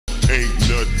ain't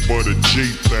nothing but a G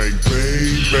thing,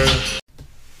 baby.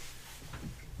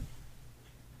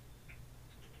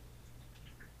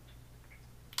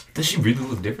 Does she really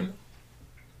look different?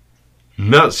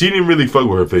 No, she didn't really fuck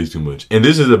with her face too much. And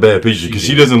this is a bad picture because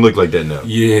she doesn't look like that now.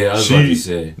 Yeah, I was about to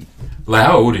say. Like,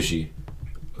 how old is she?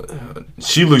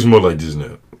 She looks more like this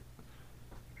now.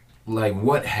 Like,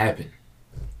 what happened?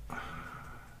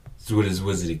 So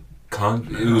was it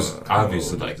it was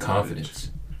obviously like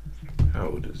confidence. How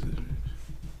old is this bitch?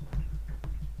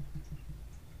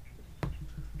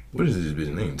 What is this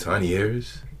bitch name? Tiny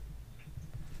Harris?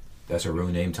 That's her real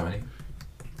name, Tiny?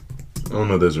 I don't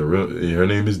know if that's her real... Her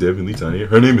name is definitely Tiny.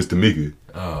 Her name is Tamika.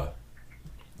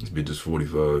 This bitch is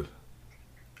 45.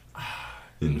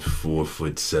 And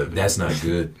 4'7". That's not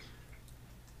good.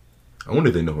 I wonder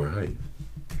if they know her height.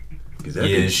 Cause that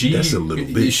bitch, that's a little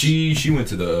bitch. She went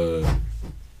to the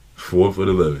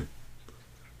 4'11".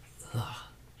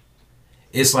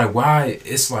 It's like, why?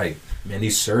 It's like, man,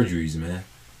 these surgeries, man.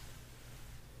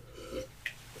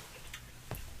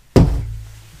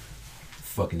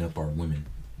 Fucking up our women.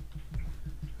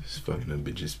 It's fucking up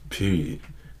bitches, period.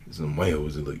 There's some white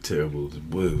hoes that look terrible as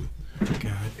well.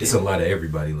 God, it's a lot of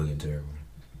everybody looking terrible.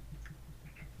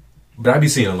 But I be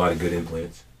seeing a lot of good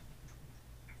implants.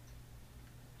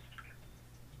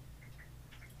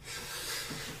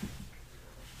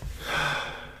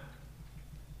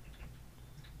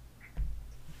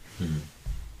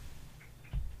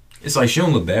 It's like she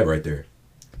don't look bad right there.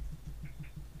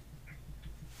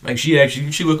 Like she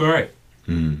look alright.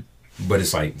 But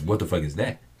it's like, what the fuck is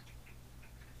that?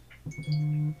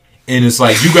 And it's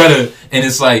like you gotta, and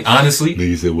it's like honestly,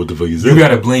 nigga said, what the fuck is that? You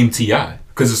gotta blame T.I.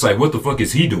 Cause it's like, what the fuck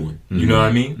is he doing? You know what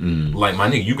I mean? Like my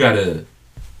nigga, you gotta,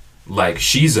 like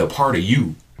she's a part of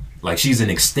you, like she's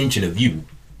an extension of you.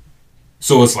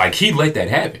 So it's like he let that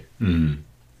happen.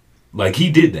 Like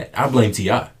he did that. I blame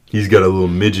T.I. He's got a little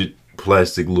midget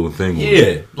plastic little thing.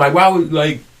 Yeah, like why would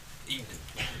like.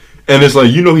 And it's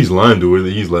like, you know, he's lying to her.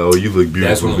 That he's like, oh, you look beautiful,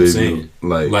 that's what baby. I'm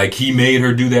saying. Like he made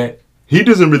her do that. He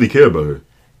doesn't really care about her.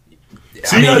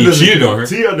 I mean, he cheated on her.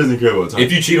 T.I. doesn't care about Tiny.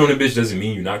 If you cheat on a bitch, doesn't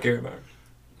mean you not care about her.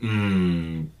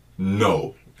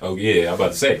 No. Oh yeah, I'm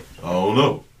about to say. I don't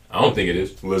know. I don't think it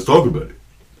is. Let's talk about it.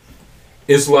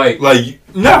 It's like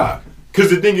nah.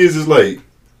 Because the thing is like,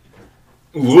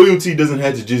 loyalty doesn't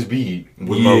have to just be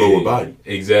with my lower body.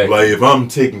 Exactly. Like if I'm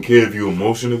taking care of you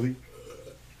emotionally,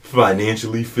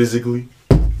 financially, physically,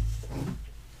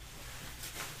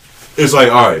 it's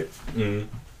like, all right.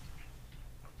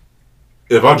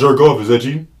 If I jerk off, is that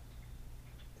cheating?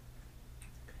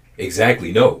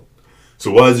 Exactly, no.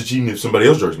 So why is it cheating if somebody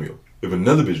else jerks me off? If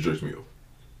another bitch jerks me off?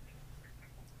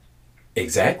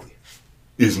 Exactly.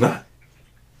 It's not.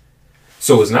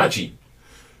 So it's not cheating.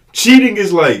 Cheating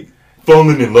is like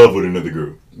falling in love with another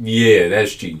girl. Yeah,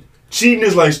 that's cheating. Cheating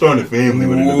is like starting a family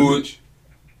with another bitch.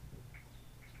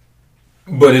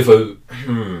 But if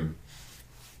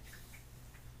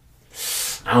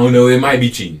I don't know, it might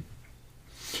be cheating.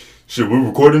 Shit, we're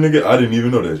recording again? I didn't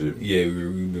even know that shit. Yeah,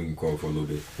 we've been recording for a little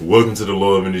bit. Welcome to the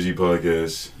Law of Energy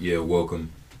podcast. Yeah,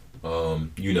 welcome.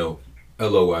 You know,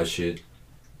 LOI shit.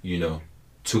 You know,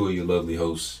 two of your lovely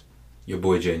hosts. Your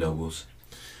boy Jay Nobles.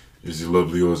 It's your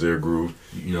lovely host Air Groove.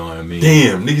 You know what I mean?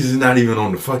 Damn, niggas is not even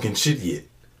on the fucking shit yet.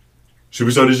 Should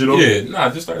we start this shit off? Yeah, nah,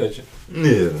 just start that shit.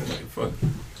 Yeah. Like, fuck.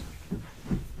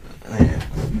 Man,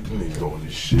 niggas doing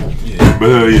this shit. Yeah. But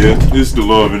hell yeah, this is the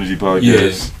Law of Energy podcast.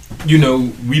 Yeah. You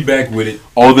know, we back with it.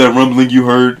 All that rumbling you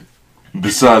heard,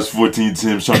 besides 14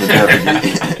 Tim's trying to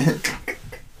navigate.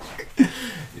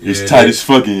 It's tight as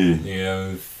fuck in here.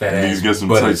 Yeah, fat ass. Niggas got some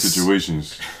tight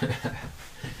situations.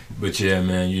 But yeah,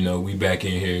 man, you know, we back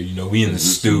in here. You know, we in the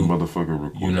stew. Motherfucker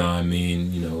recording. You know what I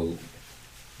mean? You know,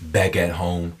 back at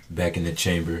home, back in the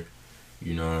chamber.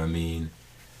 You know what I mean?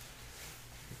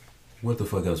 What the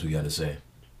fuck else we gotta say?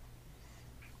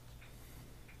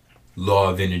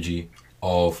 Law of Energy,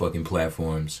 all fucking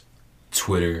platforms.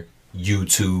 Twitter,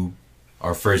 YouTube.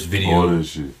 Our first video. All that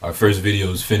shit. Our first video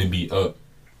is finna be up.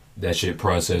 That shit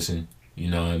processing.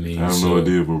 You know what I mean? I have no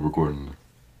idea if we're recording.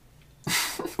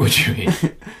 What you mean?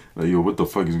 Like, yo, what the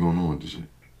fuck is going on with this shit?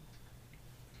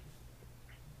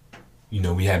 You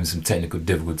know, we having some technical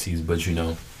difficulties, but you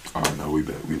know. Oh, no, we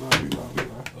back. We live.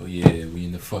 Oh, yeah, we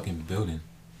in the fucking building.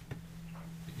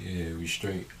 Yeah, we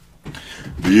straight.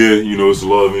 But yeah, you know, it's the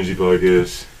Law of Energy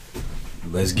podcast.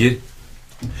 Let's get it.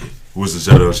 What's the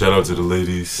shout out? Shout out to the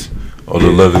ladies. All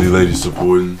the lovely ladies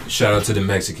supporting. Shout out to the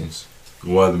Mexicans.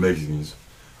 Why the Mexicans?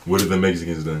 What have the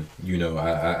Mexicans done? You know,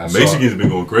 I Mexicans been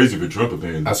going crazy for Trump,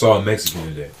 apparently. I saw a Mexican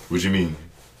today. What you mean?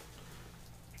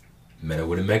 Met up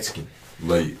with a Mexican.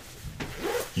 Like,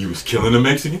 You was killing a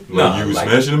Mexican? Like you was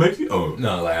smashing a Mexican? Oh.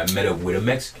 No, like I met up with a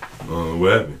Mexican.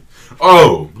 What happened?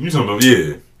 Oh, you talking about,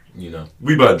 yeah. You know.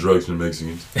 We buy drugs from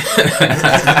Mexicans.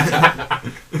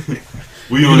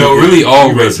 Really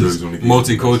all races,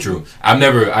 multicultural. I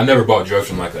never bought drugs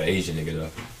from like an Asian nigga though.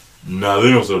 Nah, they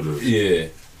don't sell drugs. Yeah.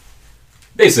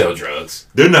 They sell drugs.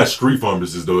 They're not street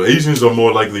pharmacists though. Asians are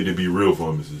more likely to be real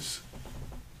pharmacists.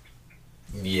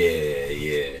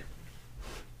 Yeah.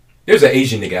 There's an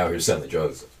Asian nigga out here selling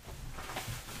drugs.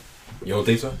 You don't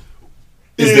think so?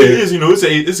 It's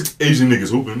Asian niggas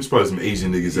hooping. There's probably some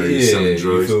Asian niggas out here selling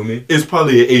drugs. You feel me? It's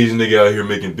probably an Asian nigga out here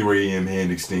making 3 a.m.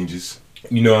 hand exchanges.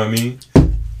 You know what I mean?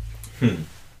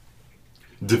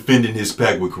 Defending his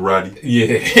pack with karate.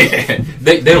 Yeah.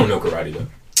 they don't know karate though.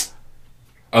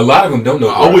 A lot of them don't know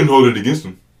karate. I wouldn't hold it against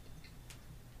them.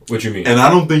 What you mean? And I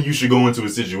don't think you should go into a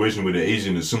situation with an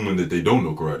Asian assuming that they don't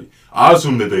know karate. I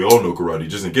assume that they all know karate,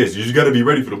 just in case. You just got to be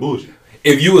ready for the bullshit.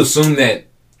 If you assume that,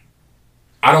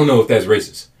 I don't know if that's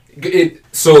racist.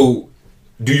 So,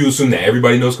 do you assume that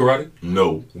everybody knows karate?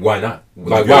 No. Why not?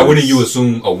 Like, why wouldn't you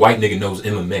assume a white nigga knows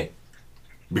MMA?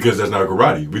 Because that's not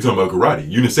karate. We talking about karate.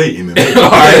 You didn't say MMA.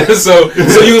 Alright, so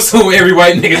you assume every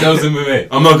white nigga knows MMA.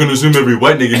 I'm not gonna assume every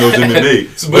white nigga knows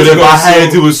MMA. But if I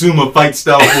had to assume a fight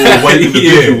style for a white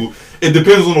individual, it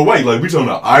depends on the white. Like we talking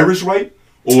about Irish white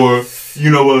or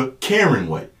a Karen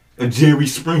white, a Jerry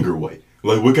Springer white.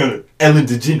 Like what kind of Ellen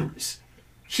DeGeneres?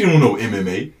 She don't know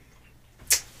MMA.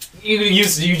 You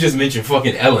just mentioned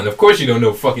fucking Ellen. Of course you don't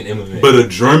know fucking MMA. But a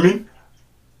German.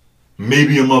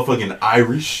 Maybe a motherfucking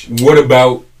Irish. What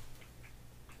about?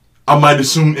 I might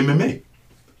assume MMA.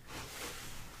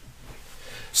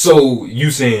 So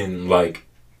you saying like,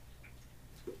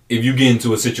 if you get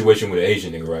into a situation with an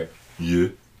Asian nigga, right? Yeah.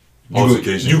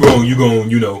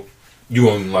 You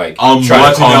gon' like. I'm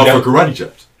watching out for karate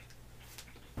chops.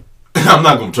 I'm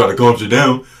not gonna try to calm you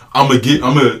down. I'm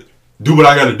gonna do what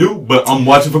I gotta do, but I'm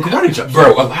watching for karate chops.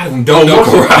 Bro, a lot of them don't know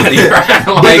karate. Right?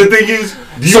 But the thing is,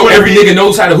 every nigga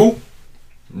knows how to hoop.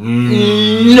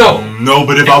 No,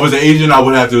 but if I was an Asian, I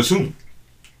would have to assume.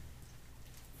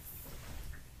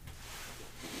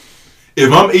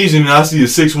 If I'm Asian and I see a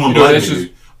 6'1" black nigga,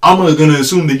 I'm gonna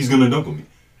assume that he's gonna dunk on me.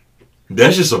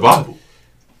 That's just survival.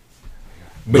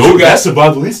 But that's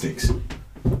survival instincts.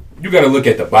 You gotta look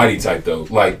at the body type though.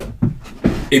 Like,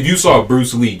 if you saw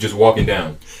Bruce Lee just walking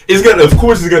down, of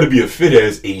course it's gotta be a fit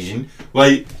ass Asian.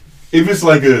 Like, if it's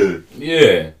like a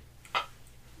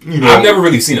I've never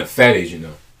really seen a fat Asian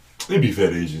though. They be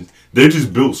fat Asians. They're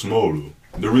just built small though.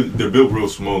 They're built real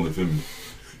small and feminine.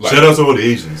 Like, shout out to all the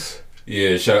Asians.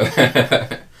 Yeah, shout out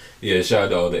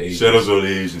to all the Asians. Shout out to all the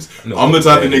Asians. I'm the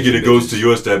type of nigga that goes to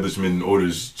your establishment and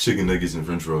orders chicken nuggets and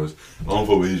french fries. I don't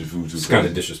fuck with Asian food too. It's kind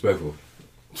of disrespectful.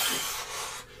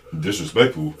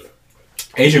 Disrespectful?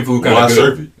 Asian food kind of good.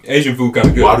 Serve it? Asian food kind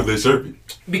of good. Why do they serve it?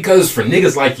 Because for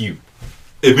niggas like you.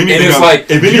 If anything,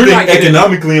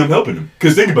 economically, I'm helping them.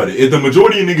 Because think about it. If the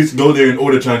majority of niggas go there and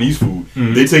order Chinese food,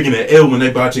 they taking an L when they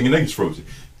buy chicken nuggets frozen.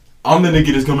 I'm the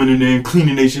nigga that's coming in there and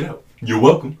cleaning their shit out. You're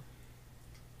welcome.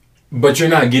 But you're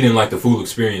not getting like the full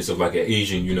experience of like an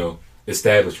Asian,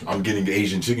 establishment. I'm getting the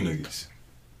Asian chicken nuggets.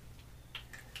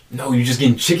 No, you're just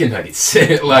getting chicken nuggets.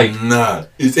 Like, nah,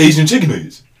 it's Asian chicken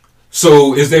nuggets.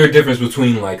 So is there a difference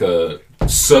between like a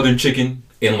Southern chicken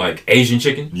and like Asian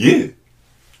chicken? Yeah.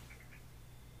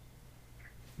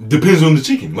 Depends on the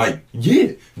chicken. Like,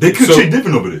 yeah. They cook shit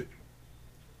different over there.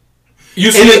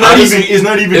 You see, it's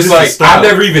not even it's just like, a style. I've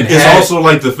never even It's also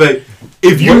like the fact,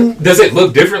 does it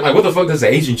look different? Like, what the fuck does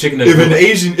an Asian chicken nugget look like?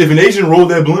 If an Asian roll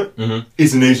that blunt,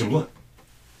 it's an Asian blunt.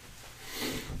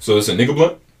 So it's a nigga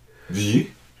blunt? Yeah.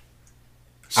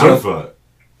 Certified.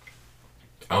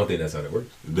 I don't think that's how that works.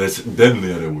 That's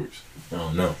definitely how that works. I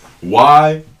don't know.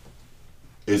 Why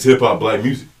is hip hop black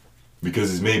music?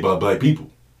 Because it's made by black people.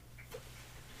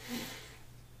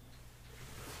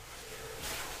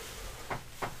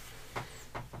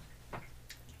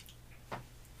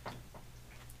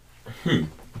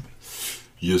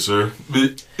 Yes, sir.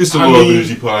 It's the Law of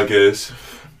Energy podcast.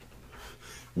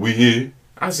 We here.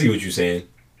 I see what you're saying.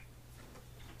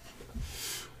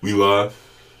 We live.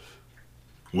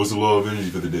 What's the law of energy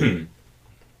for the day?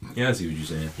 Yeah, I see what you're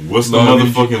saying. What's the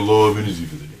motherfucking law of energy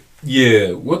for the day?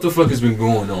 Yeah, what the fuck has been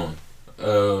going on?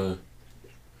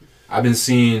 I've been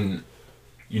seeing,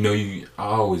 I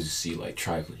always see like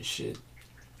trifling shit.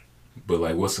 But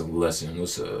like, what's a lesson?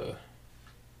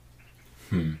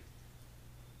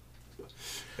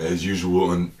 As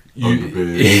usual,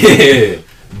 unprepared. Yeah,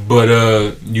 but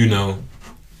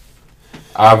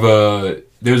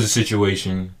there's a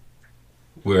situation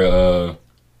where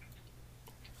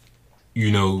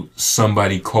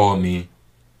somebody called me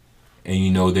and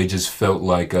you know they just felt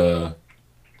like how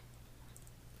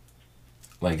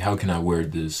can I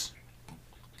word this?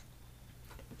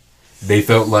 They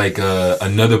felt like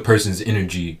another person's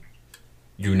energy,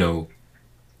 you know,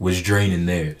 was draining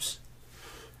theirs.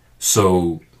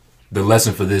 So the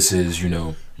lesson for this is, you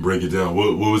know, break it down.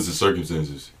 What was the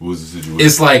circumstances? What was the situation?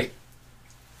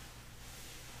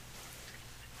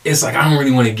 It's like I don't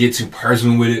really want to get too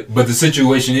personal with it, but the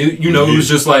situation, it was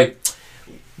just like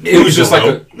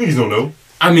niggas don't know.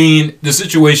 I mean, the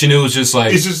situation, it was just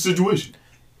like it's just a situation.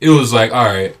 It was like, all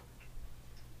right,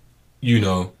 you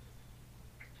know,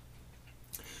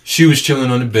 she was chilling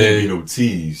on the bed. Can't be no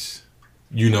tease.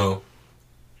 You know,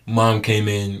 mom came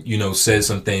in, you know, said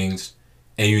some things,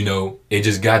 and you know, it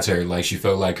just got to her. Like she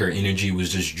felt like her energy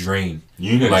was just drained.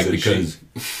 You never like said because,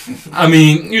 she. I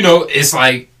mean, you know, it's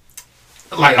like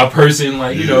a person,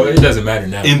 like you know, it doesn't matter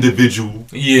now. Individual.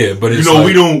 Yeah, but it's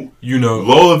we don't. You know,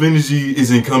 law of energy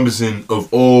is encompassing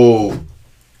of all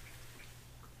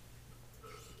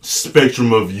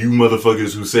spectrum of you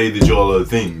motherfuckers who say that y'all are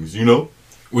things. You know.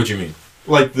 What you mean?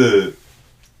 Like the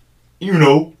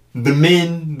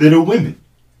men that are women,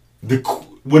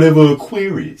 whatever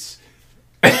Aquarius.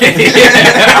 I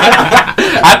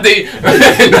think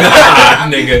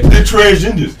nigga. The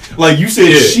transgenders. Like you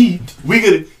said, she. We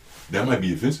could. That might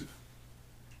be offensive.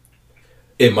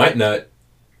 It might not.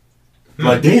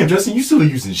 Like, damn, Justin, you still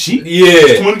using she? Yeah.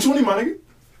 It's 2020, my nigga.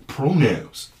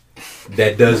 Pronouns.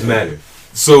 That does matter.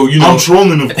 So you know, I'm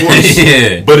trolling, of course.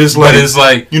 Yeah. But it's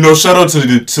like, you know, shout out to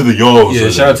the y'all. Yeah,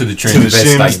 shout out to the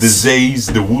transvestites, the Zays,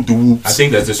 the whoop, the whoops. I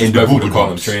think that's disrespectful to call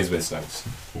them transvestites.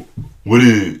 What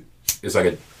is? It's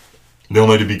like they don't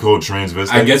like to be called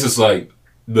transvestites. I guess it's like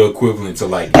the equivalent to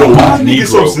like yo, why Negro. niggas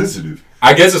so sensitive?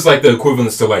 I guess it's like the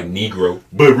equivalent to like Negro.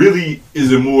 But really,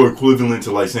 is it more equivalent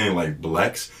to like saying like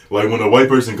blacks? Like when a white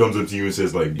person comes up to you and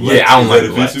says like blacks, yeah, I don't like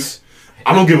offensive? blacks.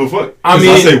 I don't give a fuck. I mean,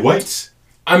 I say whites.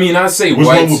 I mean, I say what's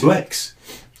whites. wrong with blacks?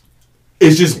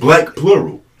 It's just black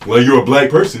plural. Like you're a black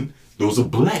person. Those are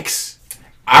blacks.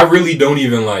 I really don't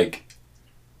even like.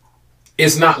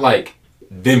 It's not like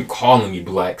them calling me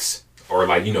blacks or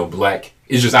like, you know, black.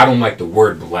 It's just I don't like the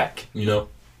word black. You know.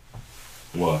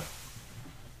 Why?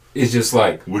 It's just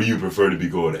like. What do you prefer to be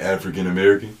called? African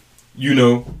American? You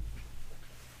know.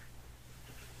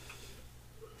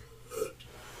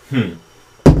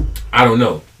 I don't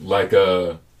know. Like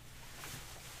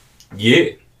yeah.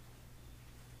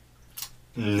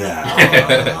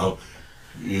 Nah.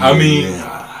 I mean,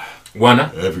 why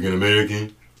not? African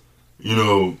American. You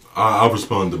know, I'll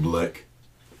respond to black.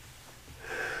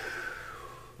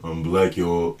 I'm black,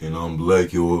 y'all, and I'm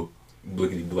black, y'all.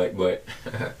 Blickety black. But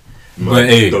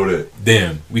hey,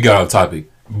 damn, we got off topic.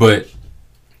 But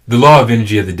the law of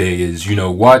energy of the day is, you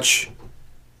know,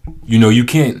 you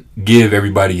can't give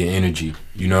everybody your energy.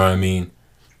 You know what I mean?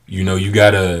 You know, you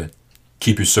gotta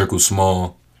keep your circle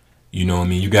small. You know what I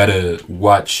mean? You gotta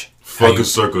watch. Fuck a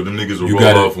circle. Them niggas will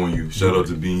roll off on you. Shout out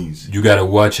to Beans. You gotta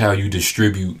watch how you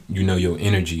distribute, you know, your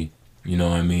energy. You know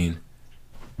what I mean?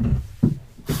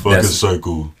 Fuck a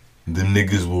circle. Them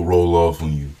niggas will roll off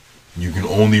on you. You can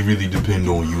only really depend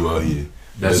on you out here.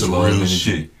 That's real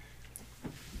shit.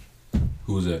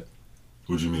 Who was that?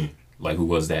 What you mean? Like, who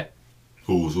was that?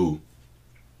 Who was who?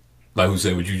 Like, who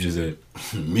said what you just said?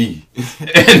 Me.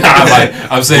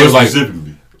 I'm saying like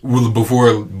specifically.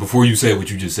 Before you said what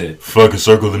you just said. Fuck a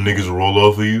circle, the niggas will roll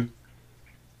off of you.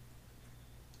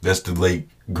 That's the late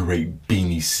great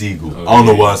Beanie Siegel. I don't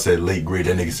know why I said late great.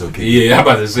 That nigga's okay. Yeah, I'm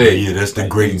about to say. Yeah, that's the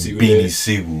great Beanie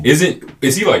Siegel.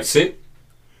 Is he like sick?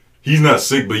 He's not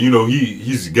sick, but you know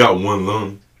he's got one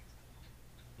lung.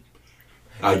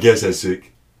 I guess that's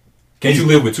sick. Can't you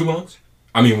live with two lungs?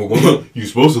 I mean, with one lung. You're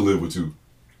supposed to live with two.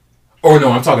 Or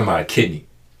no, I'm talking about a kidney.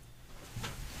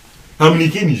 How many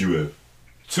kidneys you have?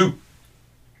 2.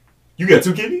 You got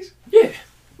 2 kidneys? Yeah.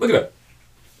 Look at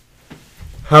that.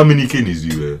 How many kidneys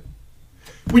do you have?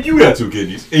 Well, you got 2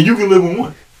 kidneys, and you can live with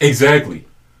 1. Exactly.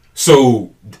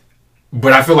 So,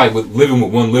 but I feel like with living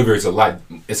with one liver, it's a lot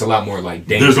more like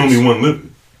dangerous. There's only 1 liver.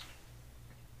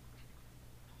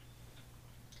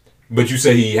 But you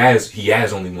say he has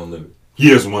only 1 liver. He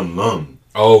has 1 lung.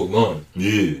 Oh, lung.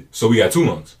 Yeah. So we got 2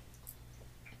 lungs.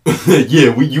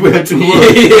 Yeah, you had 2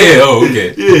 lungs. Yeah. Oh,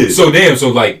 okay. Yeah. So damn. So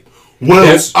like.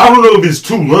 Well, I don't know if it's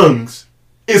 2 lungs.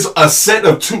 It's a set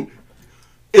of 2.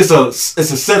 It's a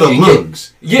set of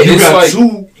lungs. Yeah. You it's got like,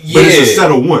 2, but it's a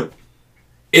set of 1.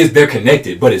 They're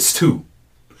connected, but it's 2.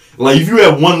 Like if you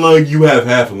have 1 lung, you have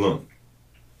half a lung.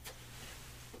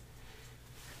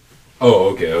 Oh,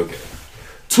 okay.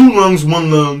 2 lungs,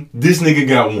 1 lung. This nigga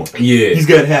got 1. Yeah. He's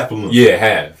got half a lung. Yeah,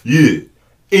 half. Yeah.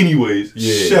 Anyways,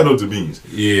 Yeah. shout out to Beans.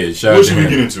 Yeah, shout out What to should we him.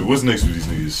 get into? What's next with these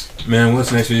niggas? Man,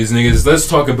 what's next for these niggas? Let's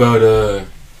talk about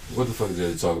what the fuck is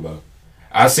there to talk about?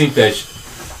 I think that.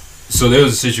 So there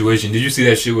was a situation. Did you see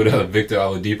that shit with Victor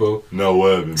Oladipo? No,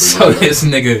 what happened? So this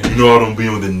nigga, You know I don't be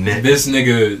on the net. this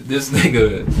nigga.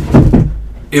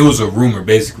 It was a rumor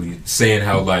basically saying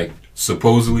how like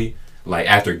supposedly like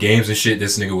after games and shit,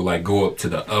 this nigga would like go up to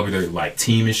the other like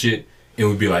team and shit and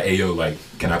would be like, "Hey yo, like,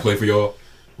 can I play for y'all?"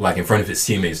 Like in front of his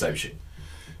teammates type shit.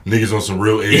 Niggas on some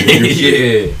real AAU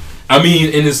shit. Yeah, I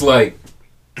mean, and it's like,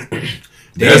 damn,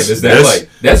 That's- is that that's-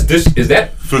 like is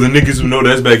that For the niggas who know,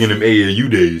 that's back in them AAU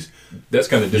days. that's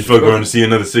kind of You fuck around to see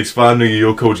another 6'5" nigga,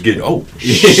 your coach get, oh,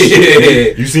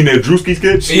 Yeah. You seen that Drewski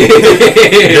sketch? Yeah.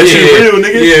 That shit real,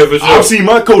 nigga. Yeah, for sure. I've seen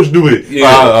my coach do it.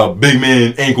 Yeah. Big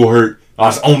man, ankle hurt. I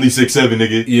was only 6'7",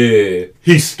 nigga. Yeah,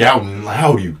 He's scouting. Like,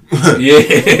 how do you?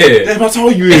 yeah. Damn, how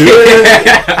tall you is?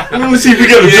 Let me see if we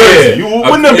got a jersey. You,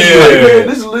 what number you like, man?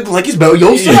 This look like it's about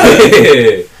your size.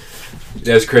 Yeah.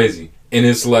 That's crazy. And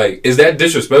it's like, is that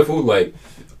disrespectful? Like,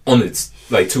 on its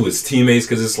like to his teammates?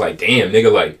 Because it's like, damn,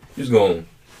 nigga, like, he's going.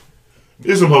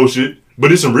 It's some whole shit,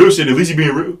 but it's some real shit. At least he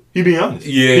being real. He being honest.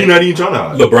 Yeah. He not even trying to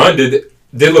hide. LeBron did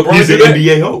LeBron He's do an that?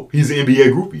 NBA hoe. He's an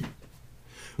NBA groupie.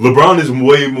 LeBron is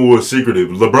way more secretive.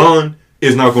 LeBron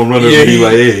is not gonna run up and be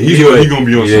like, "Hey, he gonna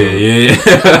be on something." Yeah.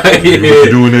 Hey, what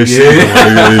you doing that shit?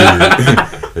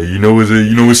 Hey, you know what's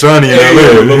shiny in Hey,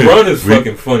 yo, LA. LeBron is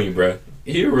fucking funny, bruh.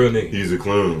 He a real nigga. He's a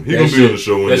clown. He That gonna be on the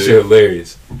show one That day. shit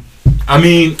hilarious. I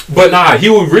mean, but nah, he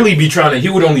would really be trying to. He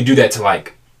would only do that to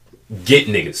like get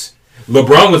niggas.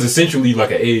 LeBron was essentially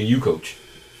like an AAU coach,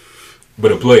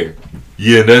 but a player.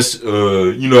 Yeah, that's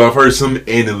I've heard some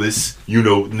analysts,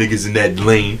 niggas in that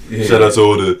lane. Yeah. Shout out to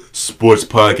all the sports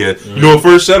podcasts.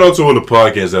 First shout out to all the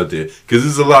podcasts out there, because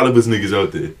there's a lot of us niggas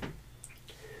out there.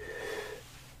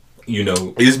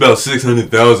 It's about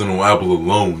 600,000 on Apple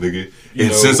alone, nigga.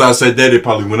 And since I said that, it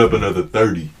probably went up another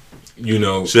 30.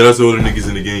 Shout out to all the niggas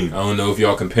in the game. I don't know if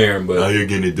y'all comparing, but Out here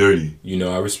getting it dirty.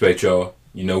 I respect y'all.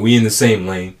 We in the same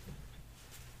lane,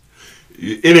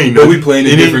 It ain't. But we playing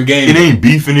a different game. It ain't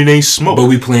beef and it ain't smoke. but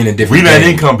we playing a We different. not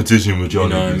game. in competition with y'all You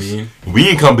know what I niggas. mean? We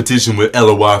in competition with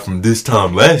LOI from this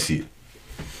time last year.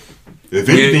 If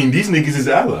anything, these niggas is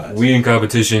allies. We in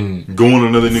competition. Go on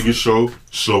another nigga's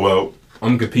show out.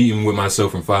 I'm competing with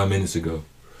myself from 5 minutes ago.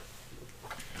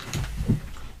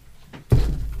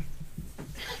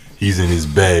 He's in his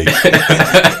bag.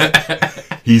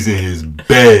 He's in his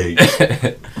bag.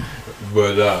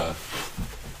 But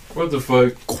what the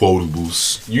fuck?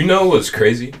 Quotables. You know what's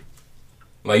crazy?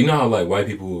 Like, you know how like white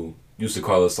people used to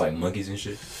call us like monkeys and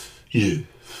shit? Yeah.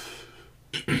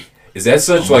 Is that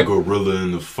such I'm like a gorilla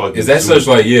in the fucking is that zoo. such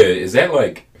like yeah, is that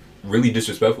like really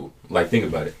disrespectful? Like think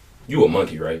about it. You a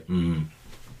monkey, right? Mm.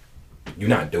 You're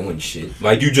not doing shit.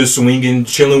 Like you just swinging,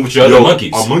 chilling with your other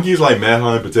monkeys. Are monkeys like mad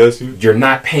high in potassium? You're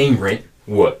not paying rent.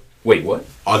 What? Wait, what?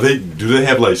 Do they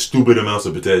have like stupid amounts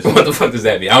of potassium? What the fuck does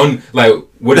that mean? I don't like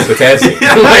what is potassium?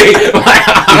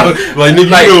 Like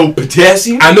nigga, you know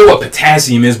potassium? I know what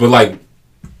potassium is, but like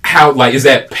how like is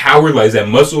that power? Like is that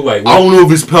muscle? Like I don't know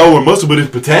if it's power or muscle, but it's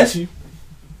potassium.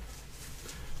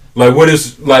 what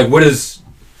is like vitamin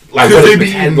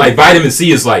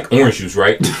C is like orange juice,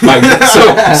 right? Like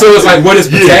so it's like what is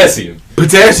potassium?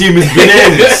 Potassium is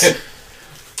bananas.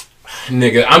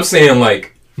 Nigga, I'm saying like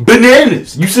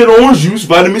Bananas. You said orange juice,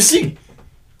 vitamin C.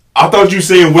 I thought you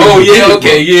saying what? Oh, you yeah, did,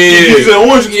 okay, bro. yeah. You said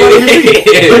orange juice, vitamin C.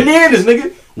 Yeah. Bananas,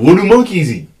 nigga. What do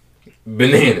monkeys eat?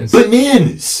 bananas.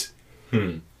 Bananas.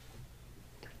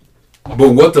 But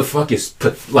what the fuck is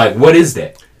like what is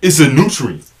that? It's a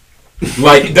nutrient.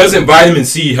 Like doesn't vitamin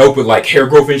C help with like hair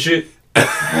growth and shit?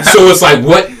 So it's like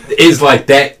what is like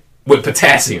that with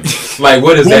potassium? Like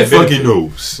what is Who that? fucking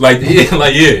knows? Like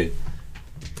yeah.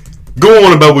 Go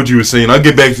on about what you were saying. I'll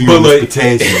get back to you But on like- this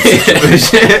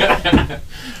potassium.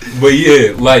 But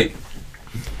yeah, like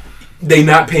they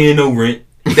not paying no rent.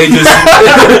 They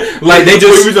just like they Wait,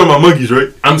 just. we talking about monkeys, right?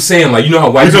 I'm saying like you know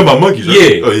how white We talking about monkeys, right?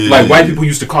 Yeah, Oh, yeah, like yeah, white yeah. people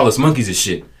used to call us monkeys and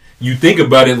shit. You think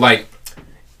about it, like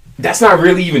that's not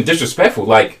really even disrespectful.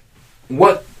 Like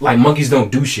what? Like monkeys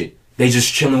don't do shit. They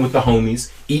just chilling with the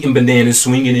homies, eating bananas,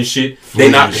 swinging and shit. They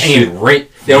not Flinging paying shit. rent.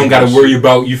 They don't got to Flinging worry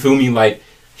about you feel me like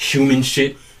human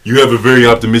shit. You have a very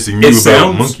optimistic view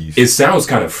about monkeys. It sounds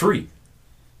kind of free.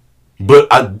 But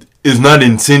it's not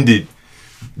intended.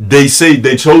 They say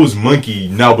they chose monkey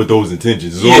not with those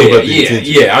intentions. It's all about the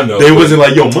intention. Yeah, I know. They wasn't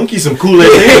like, yo, monkey some cool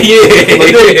ass animals. Yeah. Like,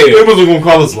 they wasn't gonna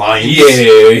call us lions. Yeah.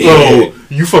 Oh,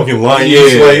 you fucking lions.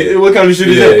 Yeah. Like, what kind of shit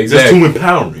is Yeah, that? exactly. That's too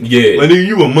empowering. Yeah. Like, nigga,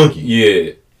 you a monkey.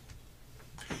 Yeah.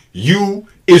 You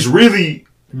is really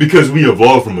Because we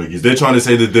evolved from monkeys. They're trying to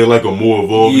say that they're like a more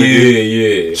evolved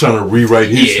nigga. Yeah. Trying to rewrite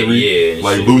history. Yeah.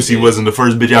 Like Shit, Lucy wasn't the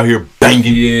first bitch out here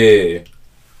banging. Yeah.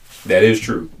 That is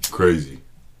true. Crazy.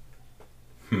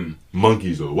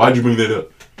 Monkeys though. Why'd you bring that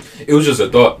up? It was just a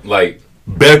thought. Like,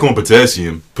 back on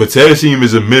potassium. Potassium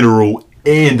is a mineral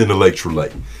and an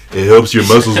electrolyte. It helps your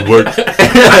muscles work.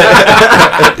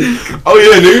 Oh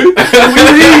yeah, nigga.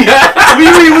 We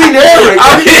narrate.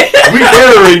 We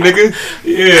narrate, nigga.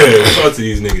 yeah. Talk to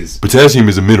these niggas. Potassium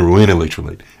is a mineral and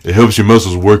electrolyte. It helps your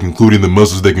muscles work, including the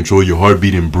muscles that control your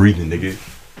heartbeat and breathing, nigga.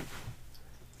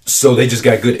 So they just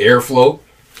got good airflow.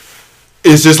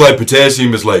 It's just like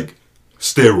potassium is like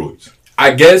steroids.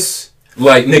 I guess,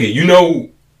 like, nigga, you know,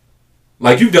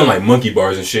 like, you've done like monkey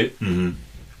bars and shit.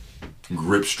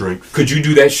 Grip strength. Could you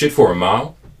do that shit for a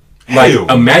mile? Like,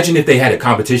 Hell. imagine if they had a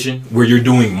competition where you're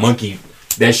doing monkey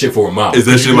that shit for a mile. Is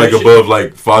that Could shit you do like that above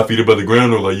like 5 feet above the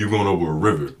ground, or like you going over a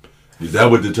river? Is that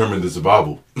what determined the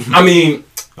survival? I mean,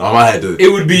 I might have to. It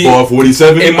would be bar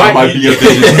 47. It I might be up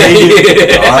there just hanging.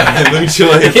 All right, let me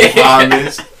chill out here for 5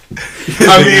 minutes.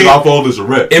 I mean, I'll fall this a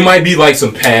rep. it might be like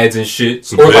some pads and shit,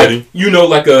 Some or padding. like, you know,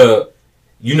 like a,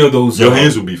 you know, those. Your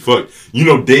hands would be fucked. You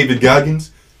know David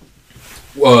Goggins?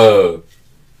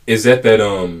 Is that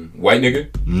white nigga?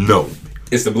 No.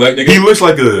 It's the black nigga. He looks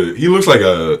like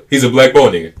a. He's a black ball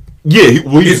nigga. Yeah,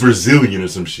 he's Brazilian or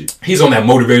some shit. He's on that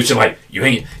motivated shit like you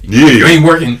ain't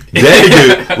working.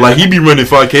 That nigga, like he be running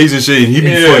 5Ks and shit, and he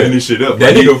be fucking this shit up.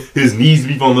 That like, nigga, his knees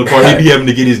be falling apart. He be having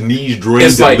to get his knees drained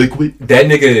it's of like liquid. That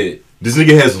nigga. This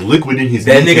nigga has liquid in his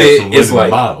That kneecaps nigga from is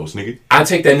running like miles, nigga. I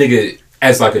take that nigga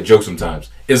as like a joke sometimes.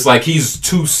 It's like he's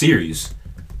too serious.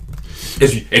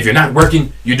 If you're not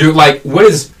working, you do like what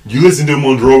is? You listen to him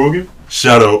on Joe Rogan?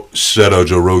 Shout out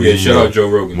Joe Rogan. Yeah, shout out Joe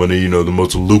Rogan. One of the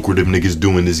most lucrative niggas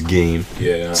doing this game.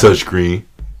 Yeah, touchscreen.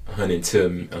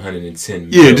 110.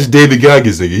 Yeah, just David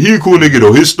Goggins nigga. He a cool nigga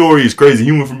though. His story is crazy.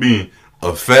 He went from being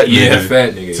a fat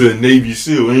nigga to a Navy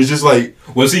SEAL, and it's just like,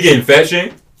 was he getting fat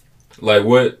shamed? Like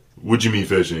what? What you mean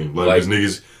fat shamed? Like his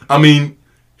niggas? I mean,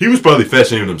 he was probably fat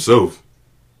shamed himself.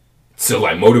 To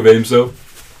like motivate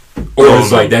himself, or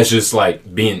it's like that's just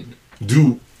like being.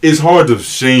 Dude, it's hard to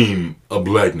shame a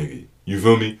black nigga. You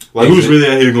feel me? Like, who's really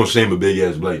out here gonna shame a big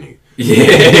ass black nigga?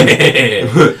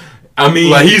 Yeah. I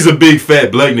mean, like, he's a big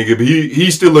fat black nigga, but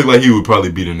he still looked like he would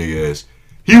probably beat a nigga ass.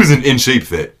 He was an in shape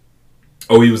fat.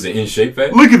 Oh, he was an in shape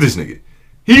fat? Look at this nigga.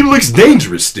 He looks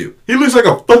dangerous still. He looks like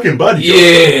a fucking bodyguard. Yeah,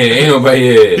 ain't nobody.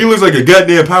 Yeah. He looks like a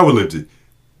goddamn powerlifter.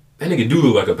 That nigga do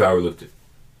look like a powerlifter.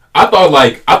 I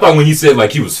thought when he said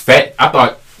like he was fat, I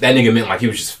thought that nigga meant like he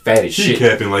was just fat as shit. He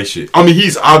capping like shit. I mean,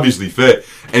 he's obviously fat,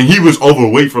 and he was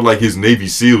overweight for like his Navy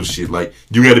SEAL shit. Like,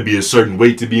 you got to be a certain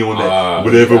weight to be on that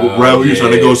whatever route he was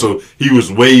trying to go. So he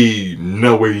was way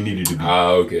not where he needed to be.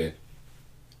 Okay.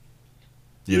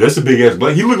 Yeah, that's a big ass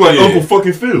black. He looked like Uncle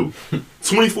fucking Phil,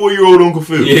 24-year-old Uncle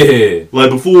Phil. Yeah. Like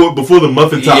before the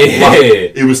muffin top block,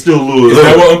 it was still a little. Is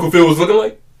that what Uncle Phil was looking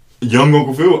like? Young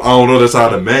Uncle Phil? I don't know. That's how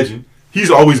I'd imagine.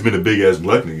 He's always been a big ass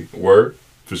black nigga. Word.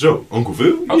 For sure. Uncle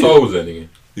Phil? How tall was that nigga?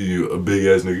 Yeah, a big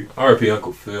ass nigga. R.I.P.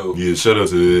 Uncle Phil. Yeah, shout out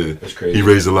to that. That's crazy. He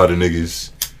raised a lot of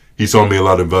niggas. He taught me a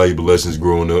lot of valuable lessons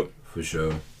growing up. For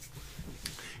sure.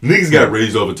 Niggas got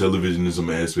raised off of television in some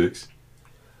aspects.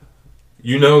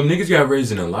 You know, niggas got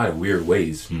raised in a lot of weird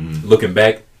ways. Mm-hmm. Looking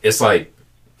back, it's like,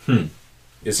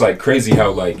 it's like crazy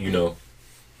how like, you know,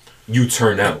 you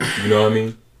turn out. You know what I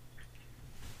mean?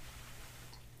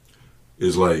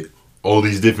 It's like all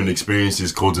these different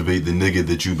experiences cultivate the nigga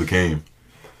that you became.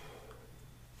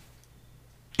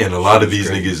 And a lot of these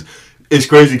niggas, it's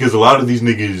crazy because a lot of these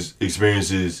niggas'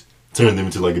 experiences turn them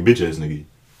into like a bitch ass nigga.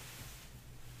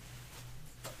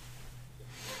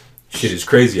 Shit is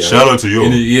crazy. Shout out to y'all.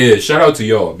 Yeah, shout out to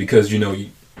y'all because you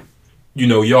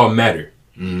know y'all matter.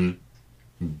 Mm-hmm.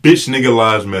 Bitch nigga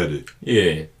lives matter.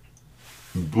 Yeah.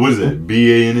 What is that?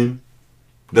 BANN?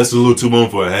 That's a little too long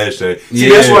for a hashtag. See,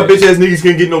 Yeah. that's why bitch ass niggas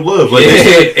can't get no love. Like, Yeah,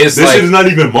 this shit is not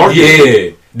even marketable.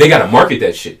 Yeah, they gotta market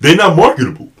that shit. They're not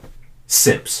marketable.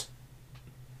 Simps.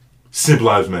 Simp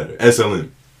Lives Matter.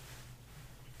 SLM.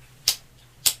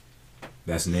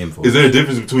 That's the name for it. Is there a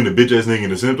difference between a bitch ass nigga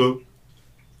and a simp though?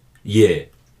 Yeah.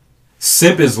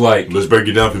 Simp is like. Let's break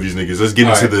it down for these niggas. Let's get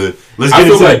into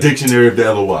Right. the dictionary of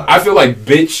the LOI. I feel like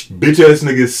bitch ass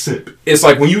nigga is simp. It's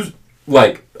like when you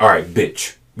like, all right,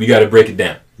 bitch. We gotta break it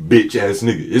down. Bitch ass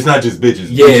nigga. It's not just bitches.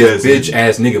 Yeah, bitch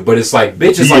ass nigga. But it's like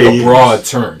bitch is like a broad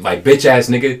term. Like bitch ass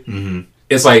nigga. Mm-hmm.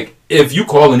 It's like if you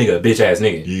call a nigga a bitch ass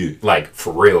nigga. Yeah. Like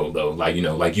for real though. Like you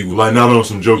know, like you like not on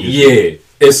some joke. Yeah.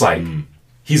 It's like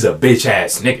he's a bitch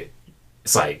ass nigga.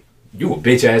 It's like you a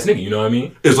bitch ass nigga. You know what I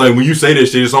mean? It's like when you say that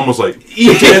shit, it's almost like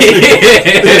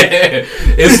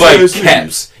it's like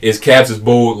caps. It's caps is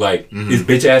bold. Like it's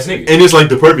bitch ass nigga. And it's like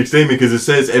the perfect statement because it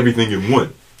says everything in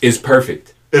one. It's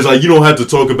perfect. It's like you don't have to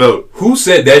talk about who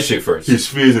said that shit first. His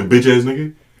fears and bitch ass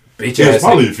nigga. Bitch Yeah, ass. it's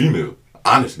probably nigga. a female.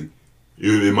 Honestly,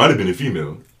 it might have been a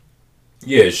female.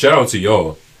 Yeah, shout out to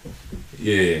y'all.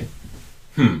 Yeah.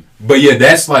 But yeah,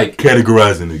 that's like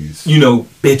Categorizing niggas. you know,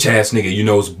 bitch ass nigga. You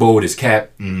know, it's bold as cap.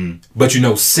 Mm-hmm. But you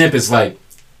know, simp is like.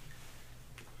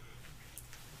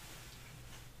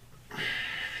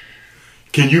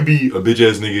 Can you be a bitch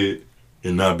ass nigga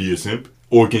and not be a simp,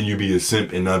 or can you be a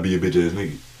simp and not be a bitch ass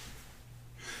nigga?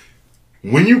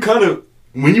 When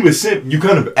you a simp, you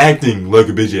kind of acting like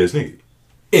a bitch ass nigga.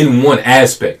 In one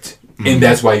aspect, and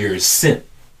that's why you're a simp.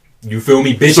 You feel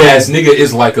me? Bitch So, ass nigga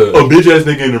is like a bitch ass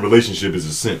nigga in a relationship is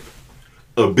a simp.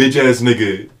 A bitch ass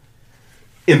nigga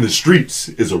in the streets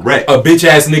is a rat. a bitch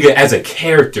ass nigga as a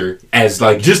character, as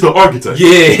like Just the archetype.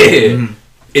 yeah,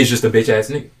 it's just a bitch ass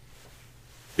nigga.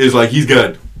 It's like he's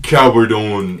got Coward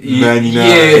on 99.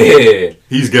 Yeah,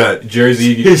 He's got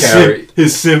Jersey his Coward.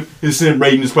 simp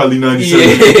rating is probably 97.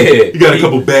 Yeah, He got a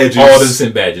couple badges. All the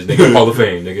simp badges, nigga. Hall of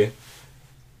Fame, nigga.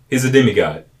 He's a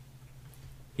demigod.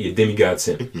 He a demigod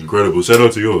simp. Incredible. Shout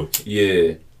out to yours.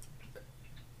 Yeah,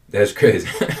 that's crazy.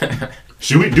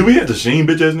 Do we have to shame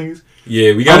bitch ass niggas?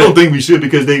 Yeah, we I got. don't think we should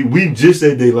because we just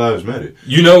said their lives matter.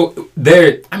 You know,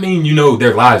 their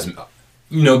lives.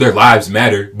 You know, their lives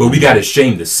matter, but we gotta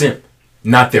shame the simp,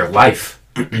 not their life.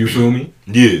 You feel me?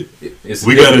 Yeah. It's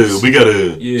We difference.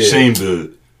 gotta Yeah. shame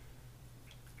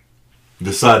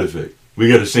the side effect. We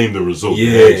gotta shame the result.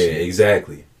 Yeah, The action,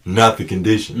 exactly. not the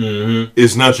condition. Mm-hmm.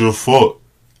 It's not your fault.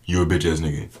 You're a bitch ass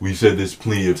nigga. We've said this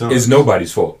plenty of times. It's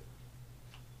nobody's fault.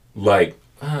 Like,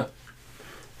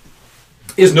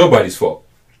 it's nobody's fault.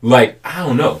 Like, I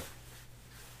don't know.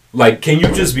 Like, can you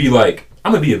just be like,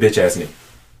 I'm gonna be a bitch ass nigga?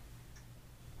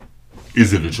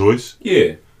 Is it a choice?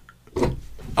 Yeah,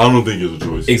 I don't think it's a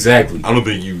choice. exactly. I don't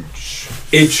think you.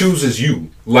 It chooses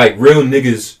you. Like, real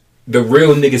niggas, the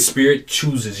real nigga spirit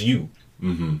chooses you.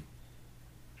 Mm-hmm.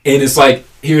 And it's like,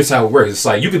 here's how it works. It's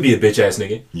like, you could be a bitch ass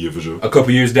nigga. Yeah, for sure. A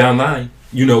couple years down the line,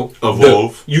 you know,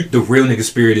 Evolve. The real nigga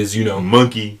spirit is, you know,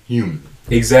 Monkey, human,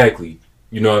 exactly.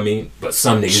 You know what I mean? But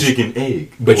some niggas, chicken,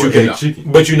 egg. but or you can, egg, chicken.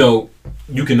 but you know,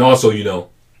 you can also, you know,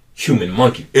 human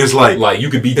monkey. It's like you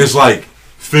could be. it's like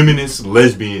feminist,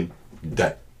 lesbian,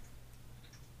 dyke.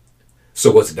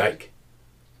 So what's dyke?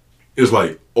 It's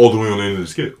like all the way on the end of the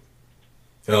scale.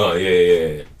 Oh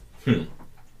yeah.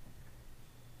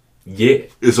 Yeah,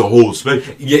 It's a whole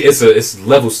spectrum. yeah. It's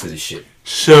levels to this shit.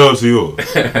 Shout out to you.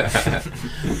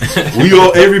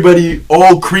 Everybody,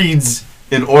 all creeds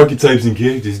and archetypes and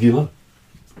characters get love.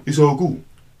 It's all cool.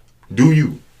 Do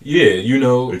you? Yeah, you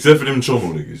know. Except for them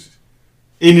chomo niggas.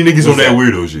 Any niggas What's on that that?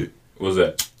 weirdo shit. What's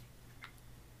that?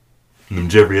 Them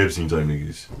Jeffrey Epstein type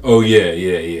niggas. Oh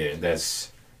yeah.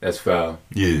 That's foul.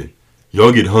 Yeah.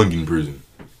 Y'all get hung in prison.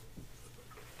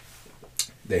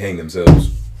 They hang themselves.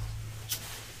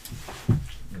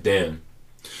 Damn.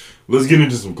 Let's get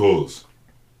into some calls.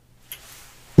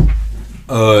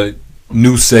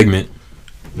 New segment.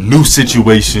 New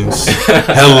situations.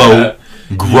 Hello.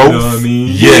 Growth. You know what I mean?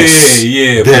 Yes.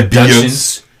 Yeah. That be Productions.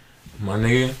 us. My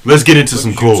nigga. Let's get into What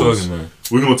some you calls. talking about?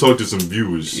 We're gonna talk to some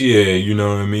viewers. Yeah, you know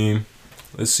what I mean.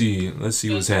 Let's see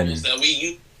what's happening.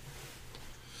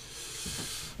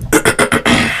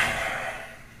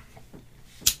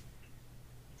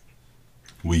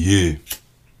 We here.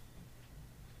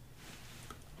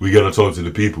 We gotta talk to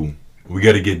the people. We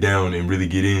gotta get down and really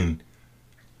get in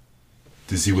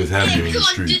to see what's happening in the Come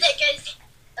on, do street. that, guys.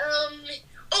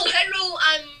 Oh, hello.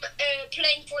 I'm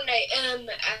playing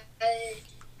Fortnite.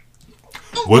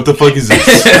 What the fuck is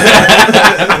this?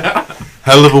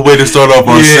 Hell of a way to start off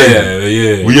our segment.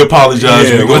 Yeah. We apologize.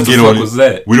 Yeah, We're what gonna the get fuck on it. was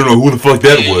that? We don't know who the fuck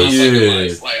that was.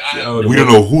 Yeah. We don't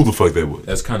know who the fuck that was.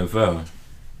 That's kind of foul.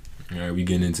 All right, we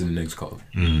getting into the next call.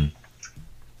 Mm.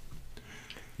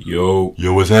 Yo.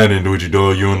 Yo, what's happening with your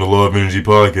dog? You on the Law of Energy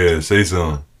podcast. Say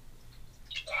something.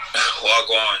 Walk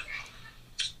on.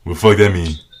 What the fuck that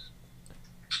mean?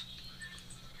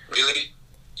 Really?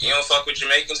 You don't fuck with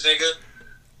Jamaicans, nigga?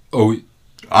 Oh,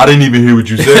 I didn't even hear what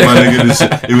you said, my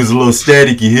nigga. It was a little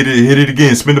staticky. Hit it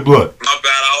again. Spin the blood. My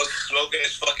bad, I was smoking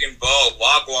this fucking bulb.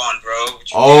 Walk on, bro.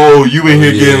 What you Oh, you in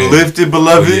here yeah. getting lifted,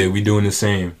 beloved? yeah, we doing the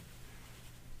same.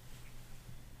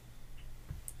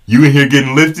 You in here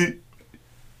getting lifted?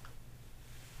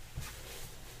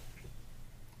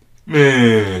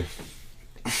 Man,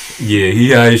 Yeah,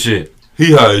 he high as shit.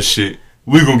 he high as shit.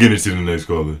 We're gonna get into the next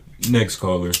caller. Next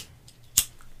caller.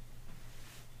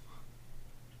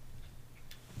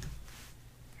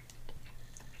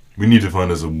 We need to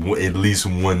find us at least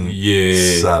one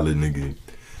solid nigga.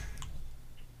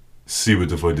 See what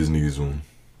the fuck this nigga's on.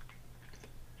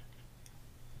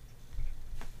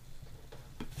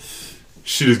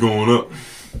 Shit is going up.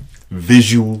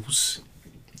 Visuals,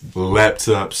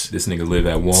 laptops. This nigga live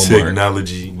at Walmart.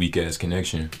 Technology. Weak ass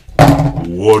connection.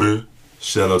 Water.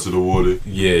 Shout out to the water.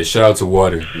 Yeah, shout out to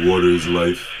water. Water is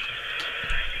life.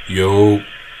 Yo.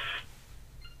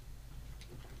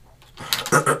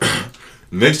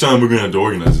 Next time we're gonna have to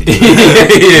organize it.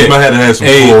 Yeah. We might have to have some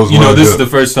Hey, calls. you know, this is the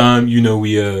first time, you know,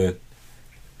 we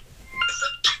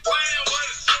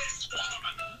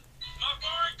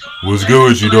What's good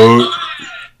with you, dog?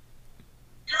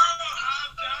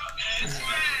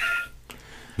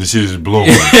 This shit is blowing.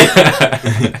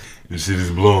 This shit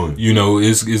is blowing. you know,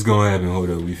 it's gonna happen. Hold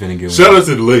up, we finna get Shout out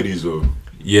to the ladies though.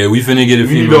 Yeah, we finna get a We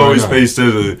female. need to always right pay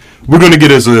to we're gonna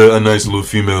get us a nice little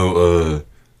female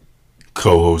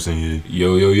co-host in here.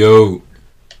 Yo.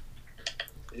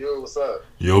 Yo, what's up?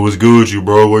 Yo, what's good with you,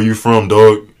 bro? Where you from,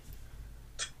 dog?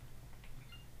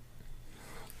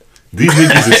 These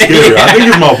niggas are scary. I think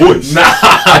it's my voice.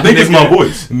 I think it's my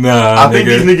voice. Nah, I think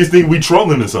these niggas think we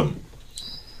trolling or something.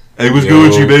 Hey, what's good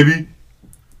with you, baby?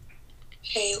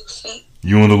 Hey, what's up?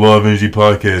 You on the Law of Energy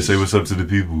podcast. Say what's up to the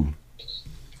people.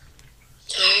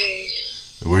 Hey.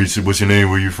 What's your name?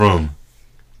 Where you from?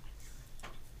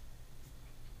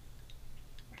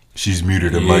 She's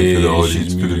muted her mic for the audience,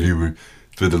 she's for the muted. viewer,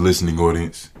 for the listening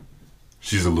audience.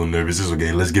 She's a little nervous. It's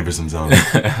okay. Let's give her some time.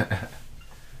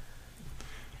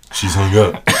 She's hung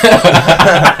up.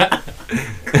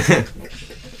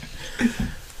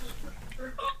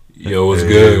 Yo, what's Hey,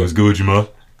 good? What's good with you, ma?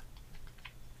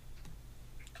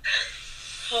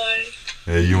 Hi.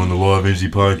 Hey, you on the Law of Energy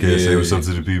podcast. Say Yeah. what's up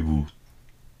to the people.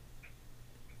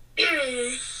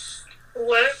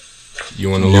 What?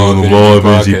 You on the You on the Law Law of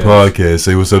of Energy podcast? podcast.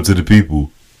 Say what's up to the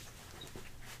people.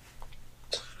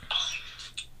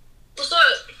 What's up?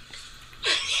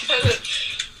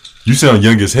 You sound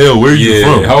young as hell. Where are you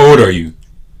Yeah, from? how old are you?